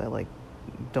 sometimes I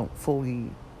don't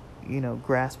fully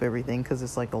grasp everything because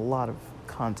it's a lot of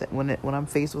content. When I'm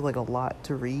faced with a lot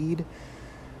to read,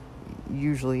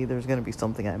 usually there's going to be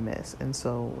something I miss. And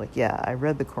so I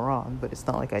read the Quran, but it's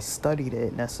not like I studied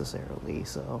it necessarily.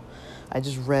 So I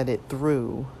just read it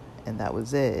through, and that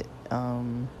was it.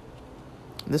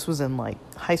 This was in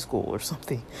high school or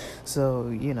something. So,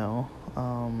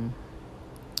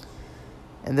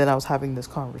 and then I was having this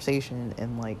conversation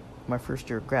in my first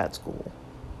year of grad school.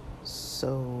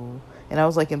 So, and I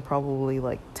was in probably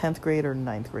 10th grade or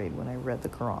 9th grade when I read the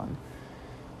Quran.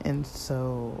 And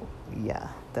so, yeah,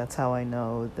 that's how I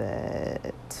know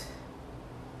that,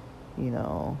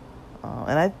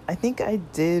 and I think I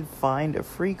did find a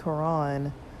free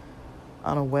Quran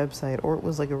on a website, or it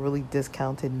was a really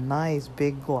discounted, nice,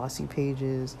 big, glossy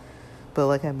pages. But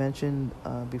like I mentioned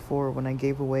before, when I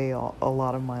gave away a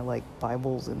lot of my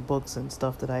Bibles and books and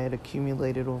stuff that I had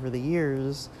accumulated over the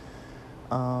years,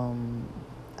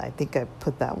 I think I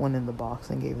put that one in the box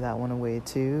and gave that one away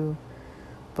too.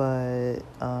 But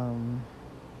I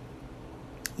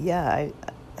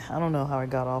don't know how I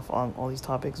got off on all these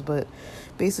topics, but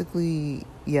basically,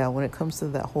 yeah, when it comes to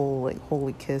that whole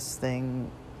holy kiss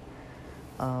thing,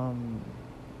 how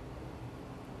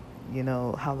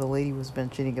the lady was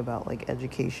mentioning about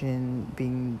education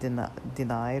being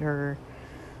denied her,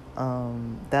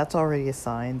 that's already a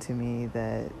sign to me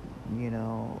that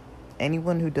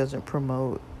anyone who doesn't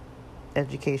promote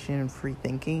education and free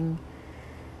thinking,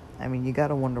 I mean, you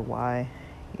gotta wonder why,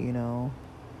 you know.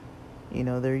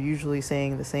 They're usually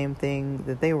saying the same thing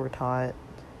that they were taught,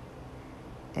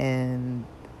 and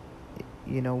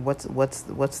what's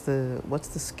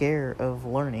the scare of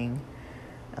learning?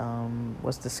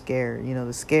 What's the scare?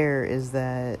 The scare is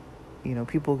that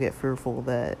people get fearful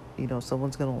that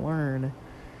someone's gonna learn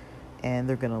and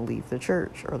they're gonna leave the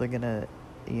church, or they're gonna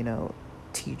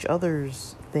teach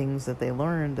others things that they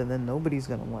learned, and then nobody's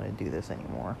gonna want to do this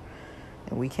anymore.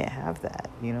 And we can't have that.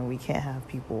 We can't have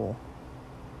people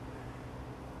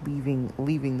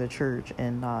leaving the church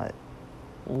and not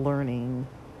learning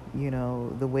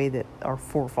the way that our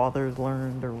forefathers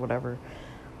learned or whatever.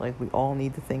 Like, we all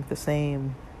need to think the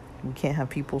same. We can't have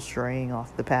people straying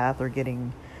off the path or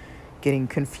getting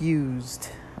confused,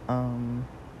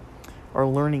 or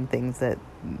learning things that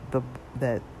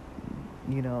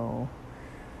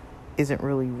isn't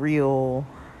really real,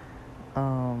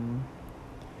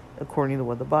 according to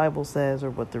what the Bible says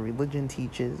or what the religion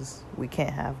teaches. We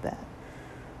can't have that.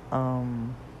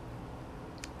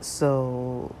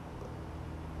 So,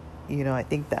 I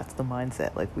think that's the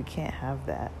mindset. Like, we can't have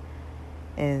that.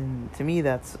 And to me,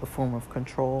 that's a form of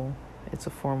control. It's a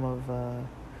form of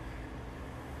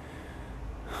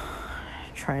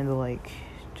trying to, like,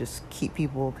 just keep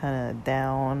people kind of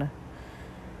down,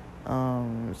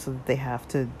 so that they have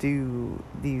to do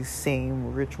these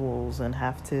same rituals and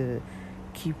have to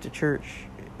keep the church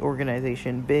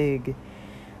organization big,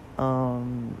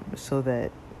 so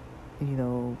that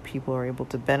people are able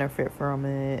to benefit from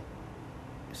it,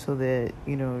 so that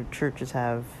churches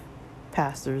have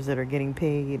pastors that are getting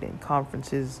paid, and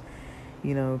conferences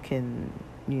can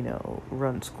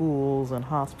run schools and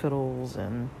hospitals,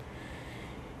 and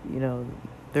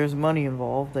there's money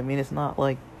involved. I mean, it's not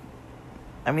like,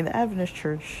 the Adventist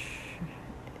church,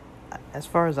 as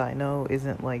far as I know,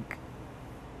 isn't like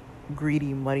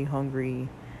greedy, money hungry.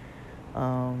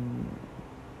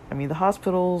 The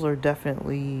hospitals are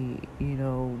definitely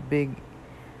big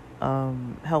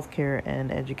healthcare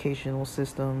and educational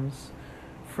systems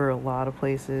for a lot of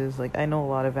places. Like, I know a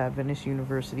lot of Adventist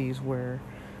universities where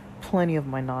plenty of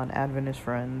my non-Adventist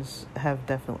friends have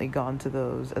definitely gone to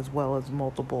those, as well as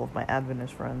multiple of my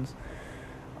Adventist friends.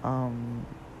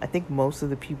 I think most of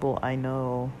the people I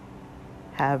know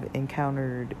have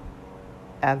encountered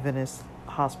Adventist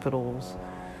hospitals.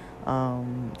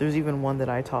 There's even one that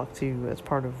I talked to as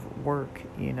part of work,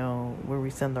 where we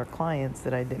send our clients,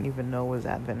 that I didn't even know was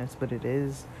Adventist, but it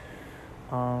is.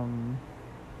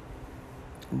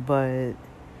 But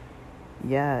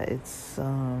yeah, it's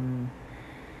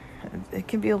it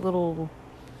can be a little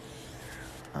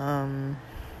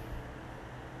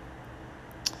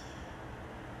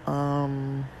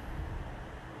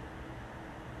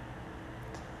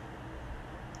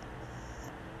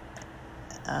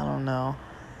I don't know,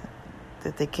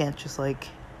 that they can't just like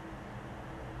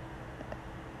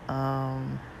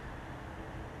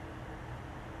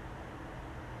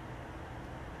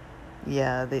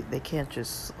they can't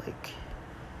just like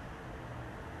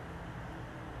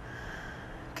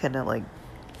kind of like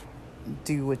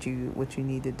do what you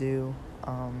need to do.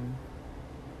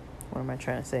 What am I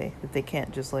trying to say? That they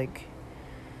can't just like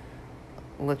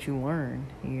let you learn,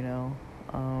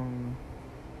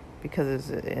 because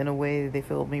it's, in a way, they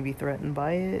feel maybe threatened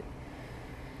by it.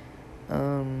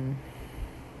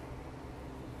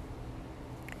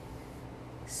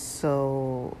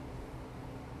 So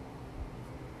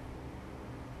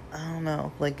I don't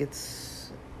know, like,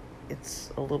 it's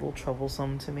a little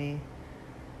troublesome to me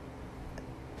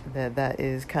that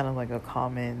is kind of like a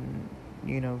common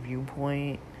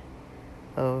viewpoint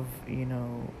of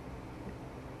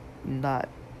not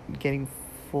getting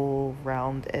full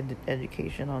round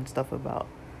education on stuff about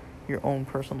your own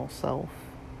personal self.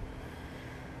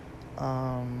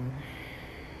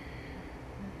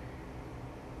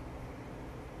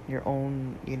 Your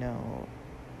own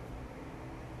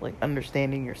like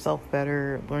understanding yourself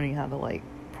better, learning how to like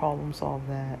problem solve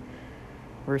that,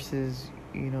 versus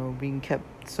being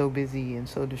kept so busy and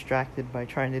so distracted by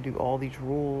trying to do all these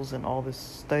rules and all this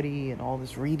study and all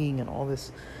this reading and all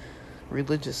this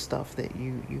religious stuff that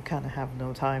you kind of have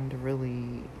no time to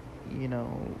really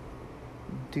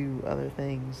do other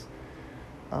things.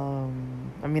 I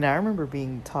remember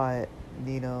being taught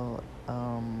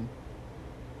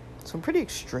some pretty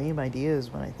extreme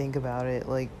ideas when I think about it.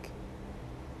 Like,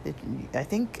 I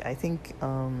think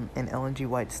in Ellen G.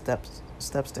 White's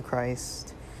Steps to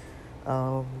Christ,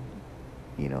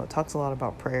 it talks a lot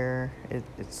about prayer.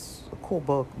 It's a cool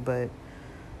book, but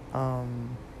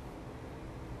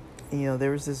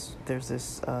there's this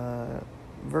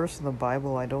verse in the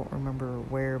Bible, I don't remember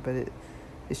where, but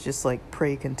it It's just like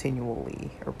pray continually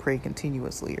or pray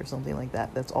continuously or something like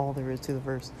that. That's all there is to the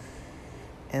verse.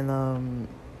 And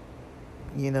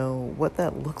what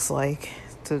that looks like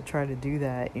to try to do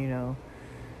that,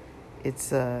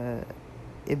 it's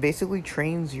it basically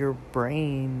trains your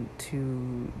brain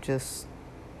to just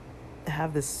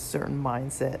have this certain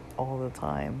mindset all the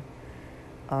time.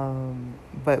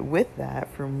 But with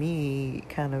that, for me,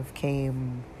 kind of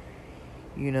came,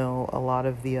 a lot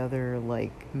of the other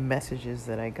like messages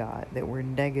that I got that were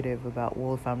negative about,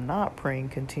 well, if I'm not praying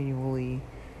continually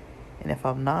and if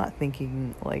I'm not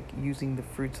thinking like using the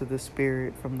fruits of the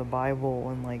Spirit from the Bible,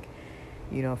 and like,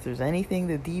 if there's anything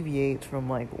that deviates from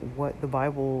like what the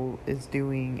Bible is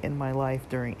doing in my life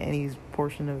during any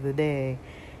portion of the day,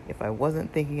 if I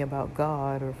wasn't thinking about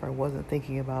God or if I wasn't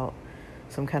thinking about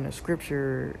some kind of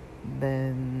scripture,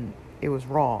 then it was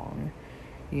wrong,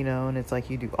 and it's like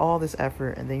you do all this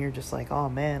effort and then you're just like, oh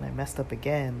man, I messed up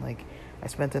again. Like I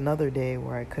spent another day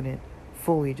where I couldn't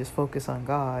fully just focus on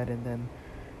God, and then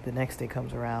the next day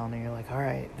comes around and you're like, all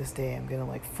right, this day I'm gonna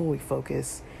like fully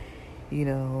focus,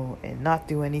 and not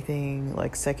do anything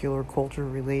like secular culture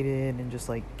related, and just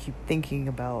like keep thinking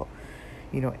about,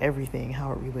 everything,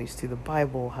 how it relates to the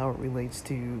Bible, how it relates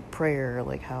to prayer,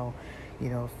 like how,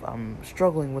 if I'm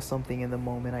struggling with something in the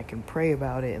moment, I can pray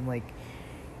about it, and like,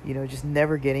 just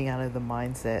never getting out of the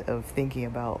mindset of thinking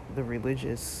about the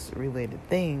religious related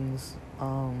things,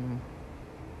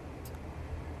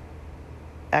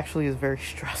 actually is very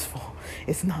stressful.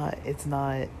 It's not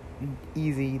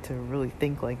easy to really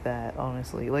think like that,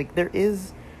 honestly. Like there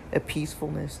is a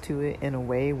peacefulness to it in a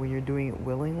way when you're doing it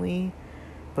willingly,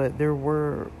 but there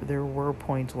were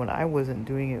points when I wasn't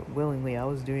doing it willingly. I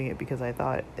was doing it because I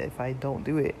thought if I don't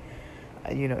do it,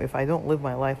 if I don't live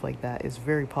my life like that, it's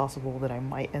very possible that I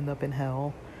might end up in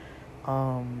hell.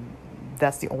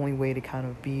 That's the only way to kind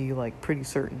of be like pretty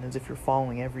certain, as if you're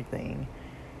following everything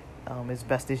as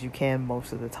best as you can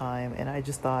most of the time. And I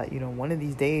just thought, one of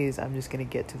these days I'm just going to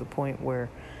get to the point where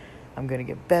I'm going to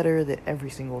get better, that every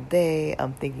single day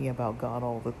I'm thinking about God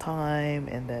all the time,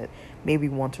 and that maybe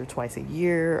once or twice a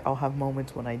year I'll have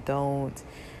moments when I don't.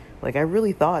 Like, I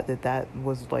really thought that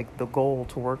was like the goal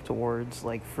to work towards,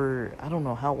 like for, I don't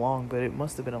know how long, but it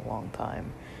must have been a long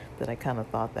time that I kind of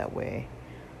thought that way.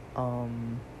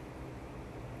 And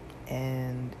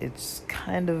it's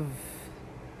kind of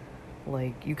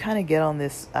like, you kind of get on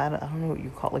this, I don't know what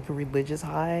you call it, like a religious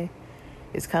high.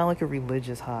 It's kind of like a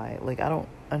religious high. Like, I don't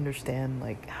understand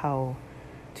like how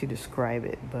to describe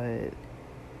it, but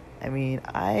I mean,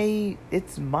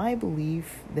 it's my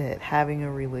belief that having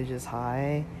a religious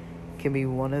high can be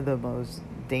one of the most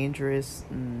dangerous,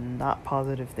 not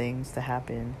positive things to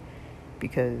happen,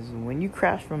 because when you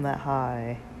crash from that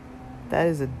high, that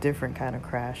is a different kind of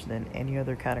crash than any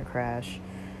other kind of crash.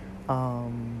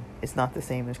 It's not the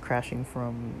same as crashing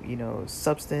from,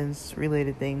 substance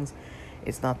related things.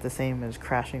 It's not the same as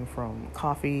crashing from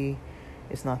coffee.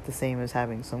 It's not the same as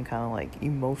having some kind of like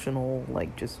emotional,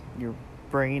 like just your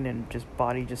brain and just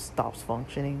body just stops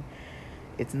functioning.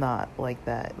 It's not like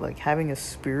that. Like having a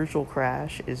spiritual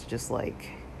crash is just like,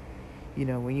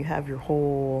 when you have your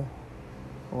whole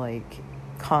like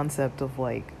concept of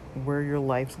like where your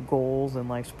life's goals and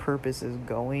life's purpose is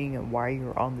going and why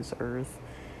you're on this earth,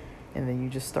 and then you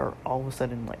just start all of a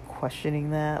sudden like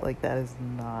questioning that, like that is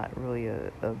not really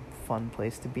a fun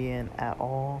place to be in at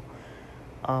all.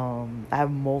 I have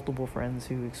multiple friends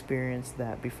who experienced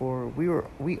that before.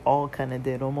 We all kind of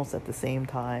did almost at the same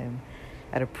time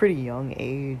at a pretty young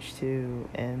age too.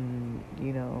 And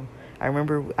I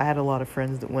remember I had a lot of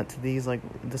friends that went to this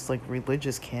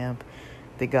religious camp.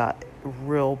 They got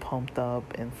real pumped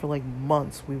up, and for like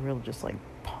months we were just like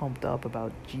pumped up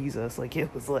about Jesus. Like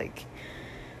it was like,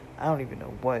 I don't even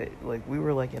know what, like we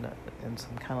were like in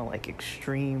some kind of like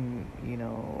extreme,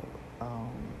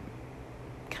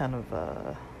 kind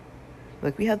of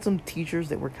like we had some teachers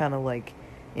that were kind of like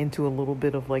into a little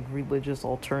bit of like religious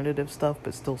alternative stuff,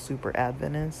 but still super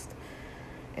Adventist.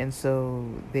 And so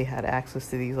they had access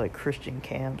to these like Christian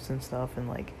camps and stuff, and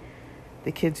like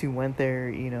the kids who went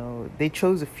there, they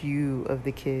chose a few of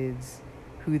the kids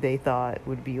who they thought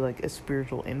would be like a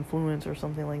spiritual influence or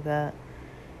something like that.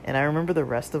 And I remember the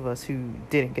rest of us who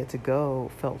didn't get to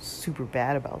go felt super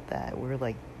bad about that. We were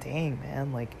like, dang,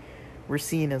 man, like we're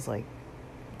seen as like,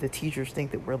 the teachers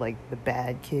think that we're like the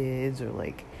bad kids, or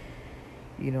like,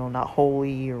 not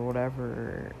holy or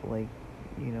whatever. Like,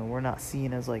 we're not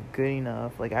seen as like good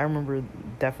enough. Like I remember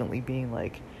definitely being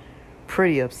like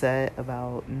pretty upset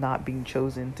about not being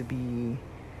chosen to be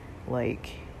like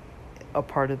a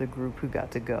part of the group who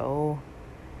got to go.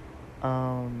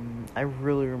 I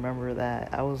really remember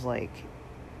that. I was like,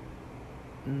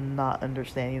 not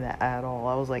understanding that at all.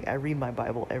 I was like, I read my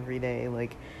Bible every day.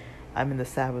 Like, I'm in the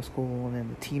Sabbath school and in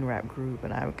the teen rap group,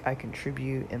 and I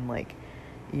contribute, and like,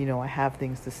 I have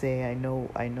things to say. I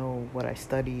know what I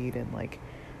studied, and like,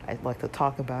 I like to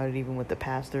talk about it even with the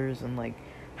pastors, and like,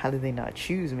 how did they not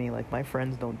choose me? Like, my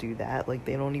friends don't do that. Like,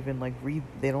 they don't even like read.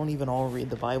 They don't even all read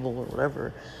the Bible or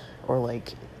whatever, or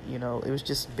like, it was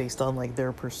just based on like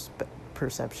their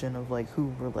perception of like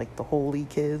who were like the holy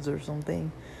kids or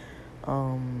something.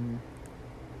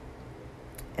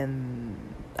 And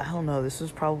I don't know, this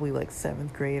was probably like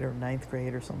 7th grade or 9th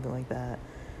grade or something like that.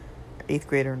 8th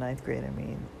grade or 9th grade, I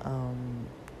mean.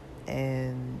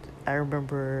 And I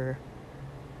remember,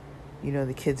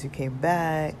 the kids who came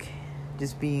back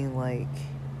just being like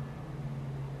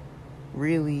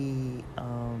really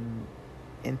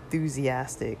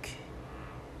enthusiastic.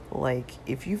 Like,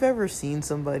 if you've ever seen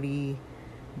somebody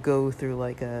go through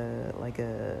like a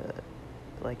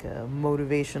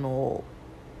motivational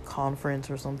conference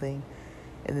or something,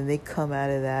 and then they come out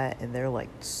of that and they're like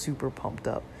super pumped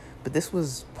up, but this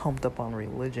was pumped up on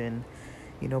religion,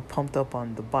 pumped up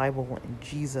on the Bible and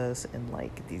Jesus and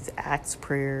like these Acts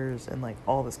prayers and like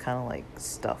all this kind of like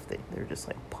stuff that they're just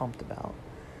like pumped about.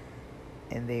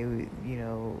 And they,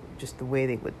 just the way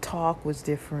they would talk was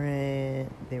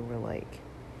different. They were like,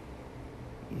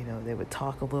 they would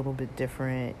talk a little bit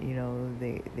different.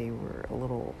 They were a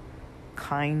little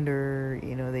kinder.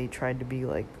 They tried to be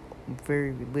like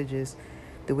very religious.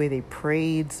 The way they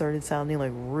prayed started sounding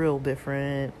like real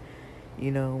different.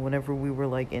 Whenever we were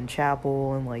like in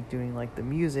chapel and like doing like the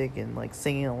music and like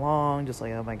singing along, just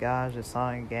like, oh my gosh, this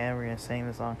song again, we're gonna sing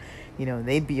the song,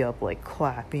 they'd be up like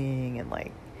clapping and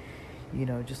like,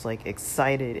 just like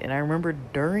excited. And I remember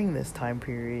during this time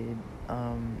period,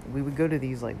 we would go to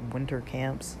these like winter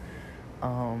camps,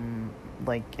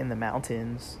 like in the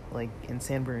mountains, like in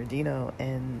San Bernardino,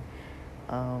 and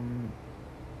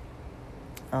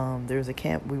there was a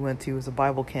camp we went to. It was a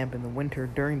Bible camp in the winter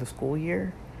during the school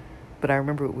year, but I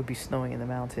remember it would be snowing in the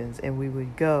mountains, and we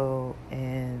would go,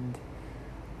 and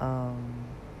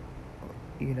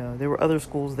there were other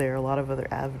schools there, a lot of other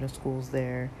Adventist schools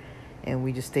there, and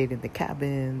we just stayed in the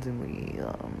cabins, and we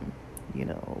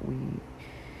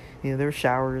there were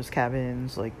showers,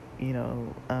 cabins, like,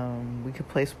 we could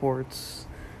play sports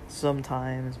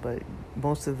sometimes, but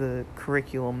most of the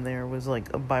curriculum there was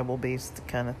like a Bible-based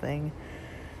kind of thing.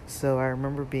 So I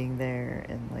remember being there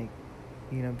and like,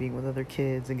 being with other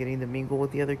kids and getting to mingle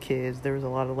with the other kids. There was a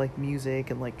lot of like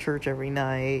music and like church every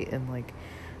night, and like,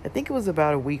 I think it was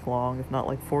about a week long, if not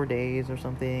like 4 days or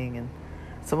something, and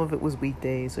some of it was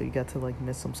weekdays, so you got to like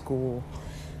miss some school,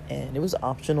 and it was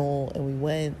optional, and we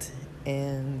went,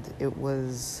 and it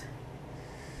was,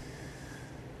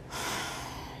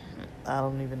 I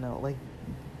don't even know, like,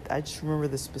 I just remember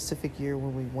the specific year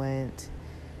when we went.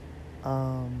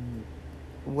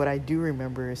 What I do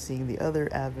remember is seeing the other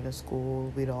Adventist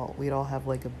school. We'd all have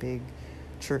like a big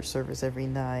church service every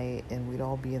night, and we'd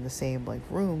all be in the same like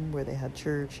room where they had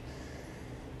church,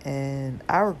 and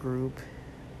our group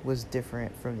was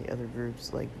different from the other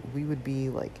groups. Like, we would be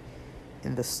like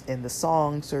in the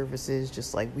song services,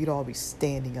 just like we'd all be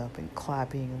standing up and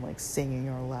clapping and like singing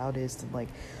our loudest, and like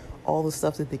all the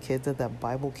stuff that the kids at that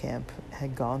Bible camp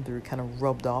had gone through kind of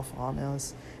rubbed off on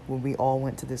us when we all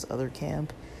went to this other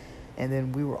camp. And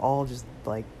then we were all just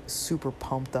like super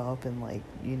pumped up, and like,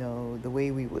 the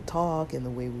way we would talk and the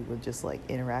way we would just like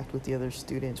interact with the other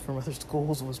students from other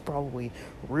schools was probably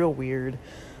real weird.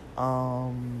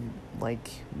 Like,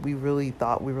 we really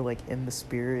thought we were like in the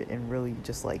spirit and really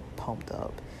just like pumped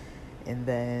up. And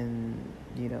then,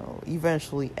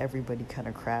 eventually everybody kind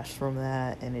of crashed from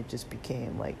that, and it just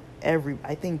became like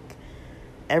I think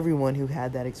everyone who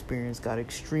had that experience got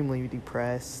extremely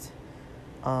depressed.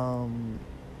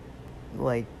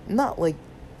 Like, not like,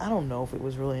 I don't know if it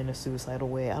was really in a suicidal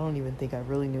way. I don't even think I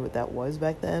really knew what that was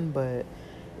back then, but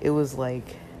it was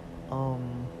like,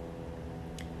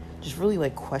 just really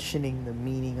like questioning the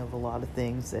meaning of a lot of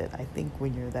things that I think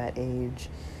when you're that age,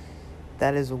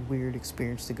 that is a weird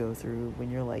experience to go through,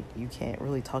 when you're like, you can't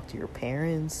really talk to your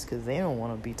parents because they don't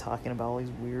want to be talking about all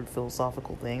these weird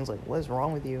philosophical things, like, what's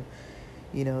wrong with you?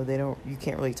 You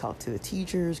can't really talk to the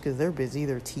teachers because they're busy,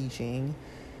 they're teaching.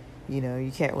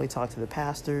 You can't really talk to the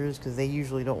pastors because they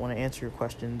usually don't want to answer your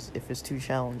questions if it's too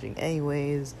challenging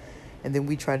anyways. And then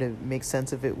we try to make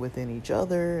sense of it within each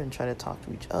other and try to talk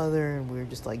to each other, and we were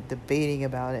just like debating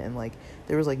about it, and like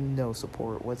there was like no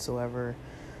support whatsoever.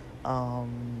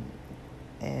 And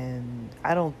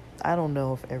I don't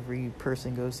know if every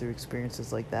person goes through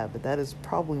experiences like that, but that is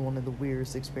probably one of the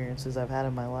weirdest experiences I've had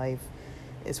in my life,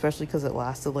 especially because it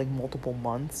lasted like multiple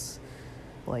months.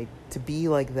 Like, to be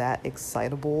like that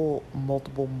excitable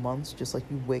multiple months, just like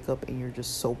you wake up and you're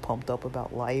just so pumped up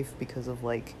about life because of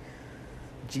like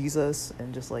Jesus,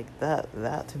 and just like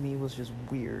that to me was just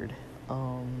weird.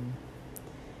 And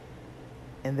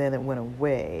then it went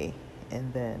away,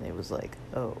 and then it was like,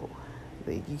 oh,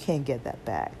 like, you can't get that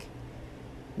back.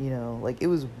 Like, it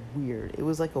was weird. It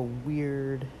was like a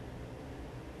weird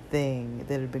thing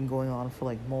that had been going on for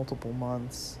like multiple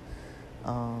months.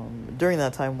 During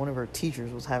that time, one of our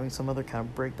teachers was having some other kind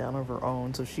of breakdown of her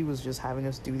own, so she was just having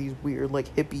us do these weird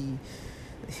like hippie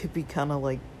kind of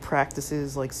like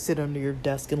practices, like sit under your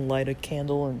desk and light a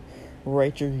candle and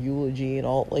write your eulogy and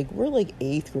all. Like, we're like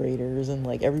 8th graders, and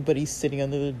like everybody's sitting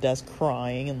under their desk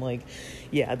crying, and like,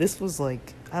 yeah, this was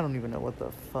like, I don't even know what the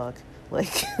fuck,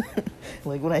 like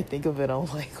like when I think of it, I'm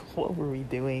like, what were we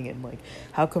doing, and like,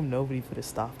 how come nobody put a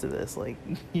stop to this, like,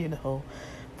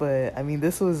 But I mean,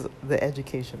 this was the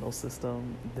educational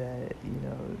system that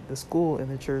the school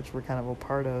and the church were kind of a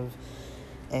part of,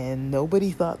 and nobody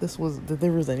thought that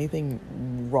there was anything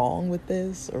wrong with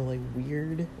this, or like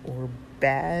weird or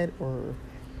bad or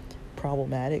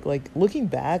problematic. Like, looking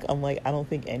back, I'm like, I don't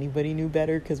think anybody knew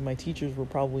better, because my teachers were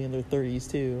probably in their 30s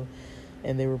too,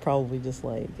 and they were probably just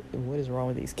like, what is wrong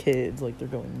with these kids? Like, they're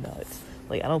going nuts.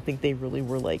 Like, I don't think they really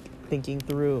were like thinking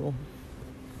through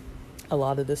a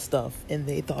lot of this stuff, and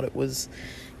they thought it was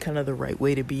kind of the right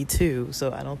way to be too.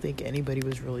 So I don't think anybody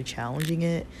was really challenging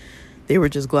it. They were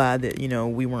just glad that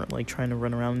we weren't like trying to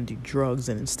run around and do drugs,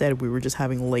 and instead we were just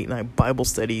having late night Bible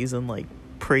studies and like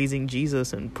praising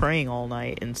Jesus and praying all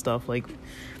night and stuff. Like,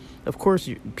 of course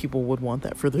people would want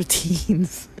that for their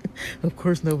teens. Of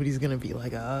course nobody's gonna be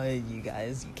like, oh, you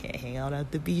guys, you can't hang out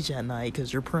at the beach at night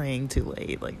because you're praying too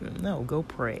late. Like, no, go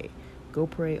pray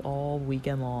all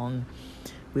weekend long.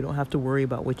 We don't have to worry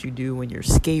about what you do when you're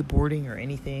skateboarding or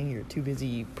anything. You're too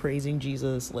busy praising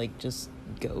Jesus. Like, just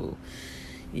go,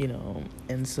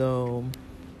 And so,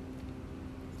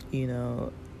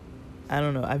 I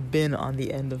don't know. I've been on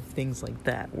the end of things like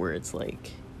that, where it's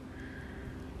like,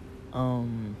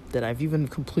 that I've even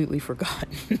completely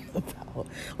forgotten about.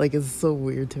 Like, it's so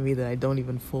weird to me that I don't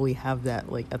even fully have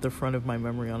that, like, at the front of my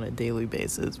memory on a daily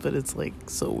basis. But it's, like,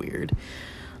 so weird.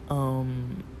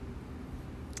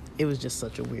 It was just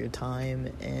such a weird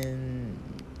time, and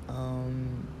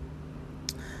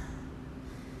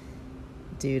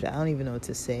dude, I don't even know what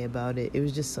to say about it. It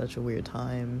was just such a weird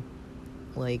time.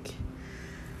 Like,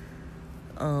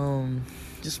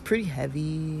 just pretty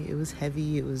heavy. It was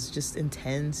heavy. It was just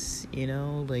intense,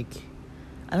 like,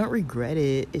 I don't regret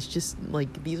it. It's just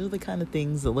like, these are the kind of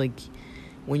things that, like,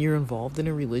 when you're involved in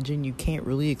a religion, you can't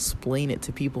really explain it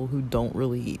to people who don't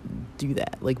really do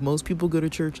that. Like, most people go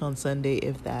to church on Sunday,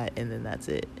 if that, and then that's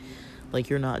it. Like,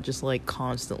 you're not just like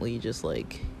constantly just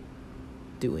like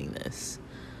doing this.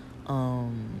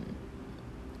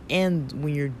 And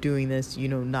when you're doing this,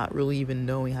 not really even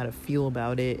knowing how to feel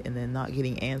about it, and then not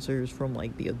getting answers from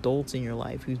like the adults in your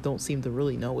life who don't seem to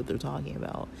really know what they're talking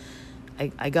about.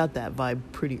 I got that vibe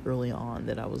pretty early on,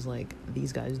 that I was like,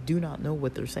 these guys do not know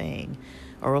what they're saying,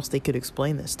 or else they could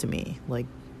explain this to me. Like,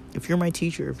 if you're my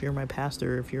teacher, if you're my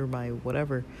pastor, if you're my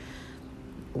whatever,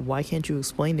 why can't you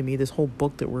explain to me this whole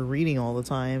book that we're reading all the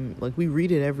time? Like, we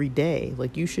read it every day.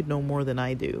 Like, you should know more than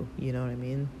I do. You know what I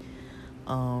mean?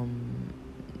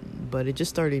 But it just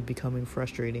started becoming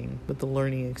frustrating with the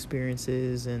learning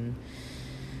experiences and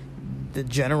the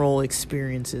general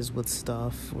experiences with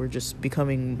stuff. We're just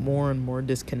becoming more and more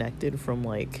disconnected from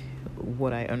like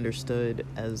what I understood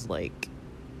as like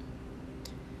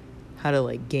how to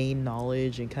like gain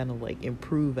knowledge and kind of like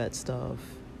improve at stuff.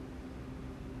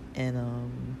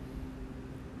 And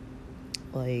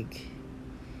like,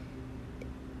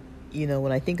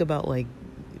 when I think about like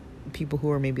people who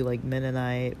are maybe like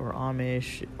Mennonite or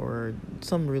Amish or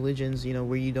some religions,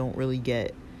 where you don't really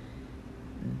get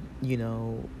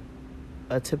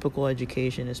a typical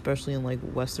education, especially in like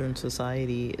Western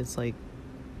society, it's like,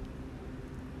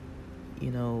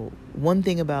 one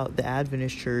thing about the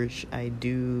Adventist church I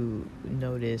do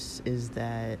notice is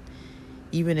that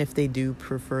even if they do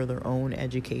prefer their own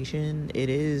education, it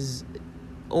is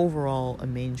overall a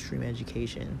mainstream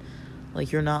education.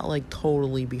 Like, you're not like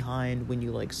totally behind when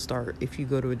you like start, if you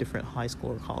go to a different high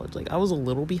school or college. Like, I was a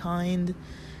little behind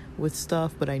with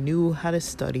stuff, but I knew how to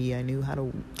study, I knew how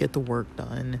to get the work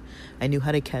done, I knew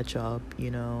how to catch up,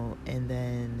 and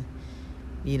then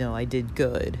I did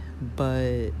good.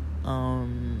 But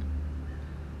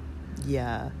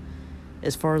yeah,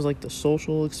 as far as like the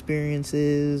social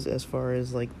experiences, as far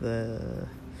as like the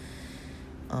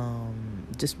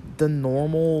just the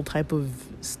normal type of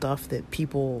stuff that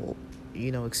people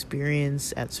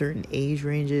experience at certain age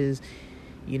ranges,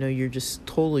 you're just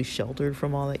totally sheltered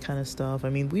from all that kind of stuff. I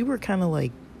mean, we were kind of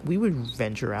like, we would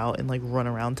venture out and like run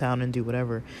around town and do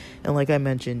whatever. And like I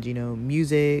mentioned,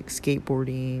 music,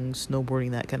 skateboarding,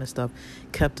 snowboarding, that kind of stuff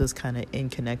kept us kind of in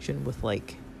connection with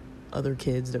like other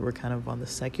kids that were kind of on the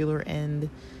secular end.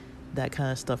 That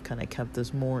kind of stuff kind of kept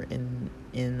us more in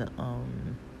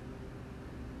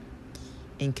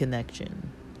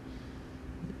connection,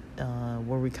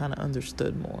 where we kind of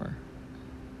understood more.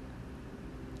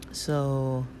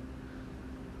 So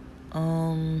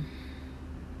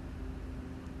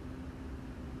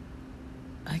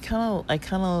I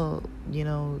kind of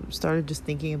started just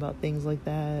thinking about things like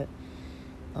that.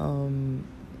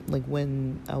 Like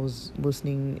when I was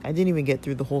listening, I didn't even get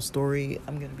through the whole story.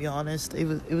 I'm gonna be honest; it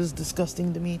was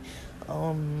disgusting to me,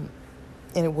 and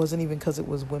it wasn't even because it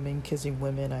was women kissing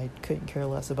women. I couldn't care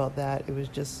less about that. It was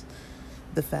just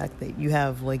the fact that you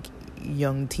have like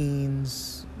young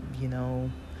teens,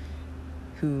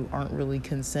 who aren't really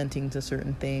consenting to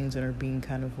certain things and are being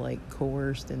kind of like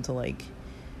coerced into like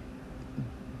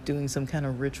doing some kind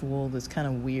of ritual that's kind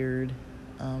of weird.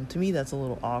 To me, that's a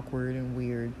little awkward and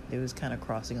weird. It was kind of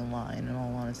crossing a line, in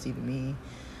all honesty, to me.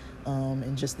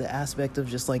 And just the aspect of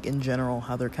just like in general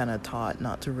how they're kind of taught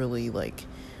not to really like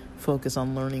focus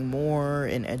on learning more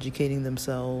and educating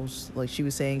themselves. Like she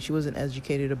was saying, she wasn't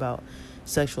educated about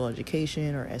sexual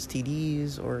education or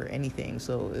STDs or anything.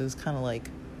 So it was kind of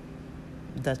like,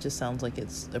 that just sounds like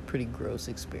it's a pretty gross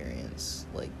experience.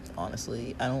 Like,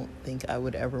 honestly, I don't think I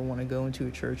would ever want to go into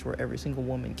a church where every single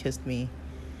woman kissed me.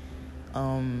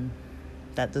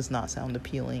 That does not sound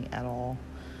appealing at all.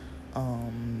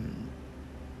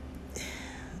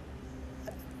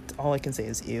 All I can say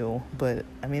is ew, but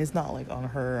I mean, it's not like on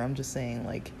her. I'm just saying,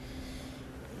 like,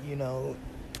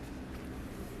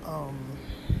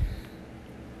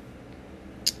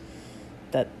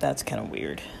 that's kind of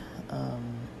weird.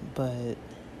 But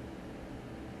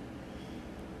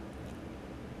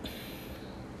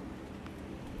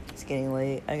it's getting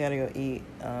late. I gotta go eat.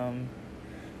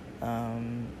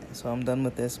 So I'm done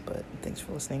with this, but thanks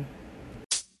for listening.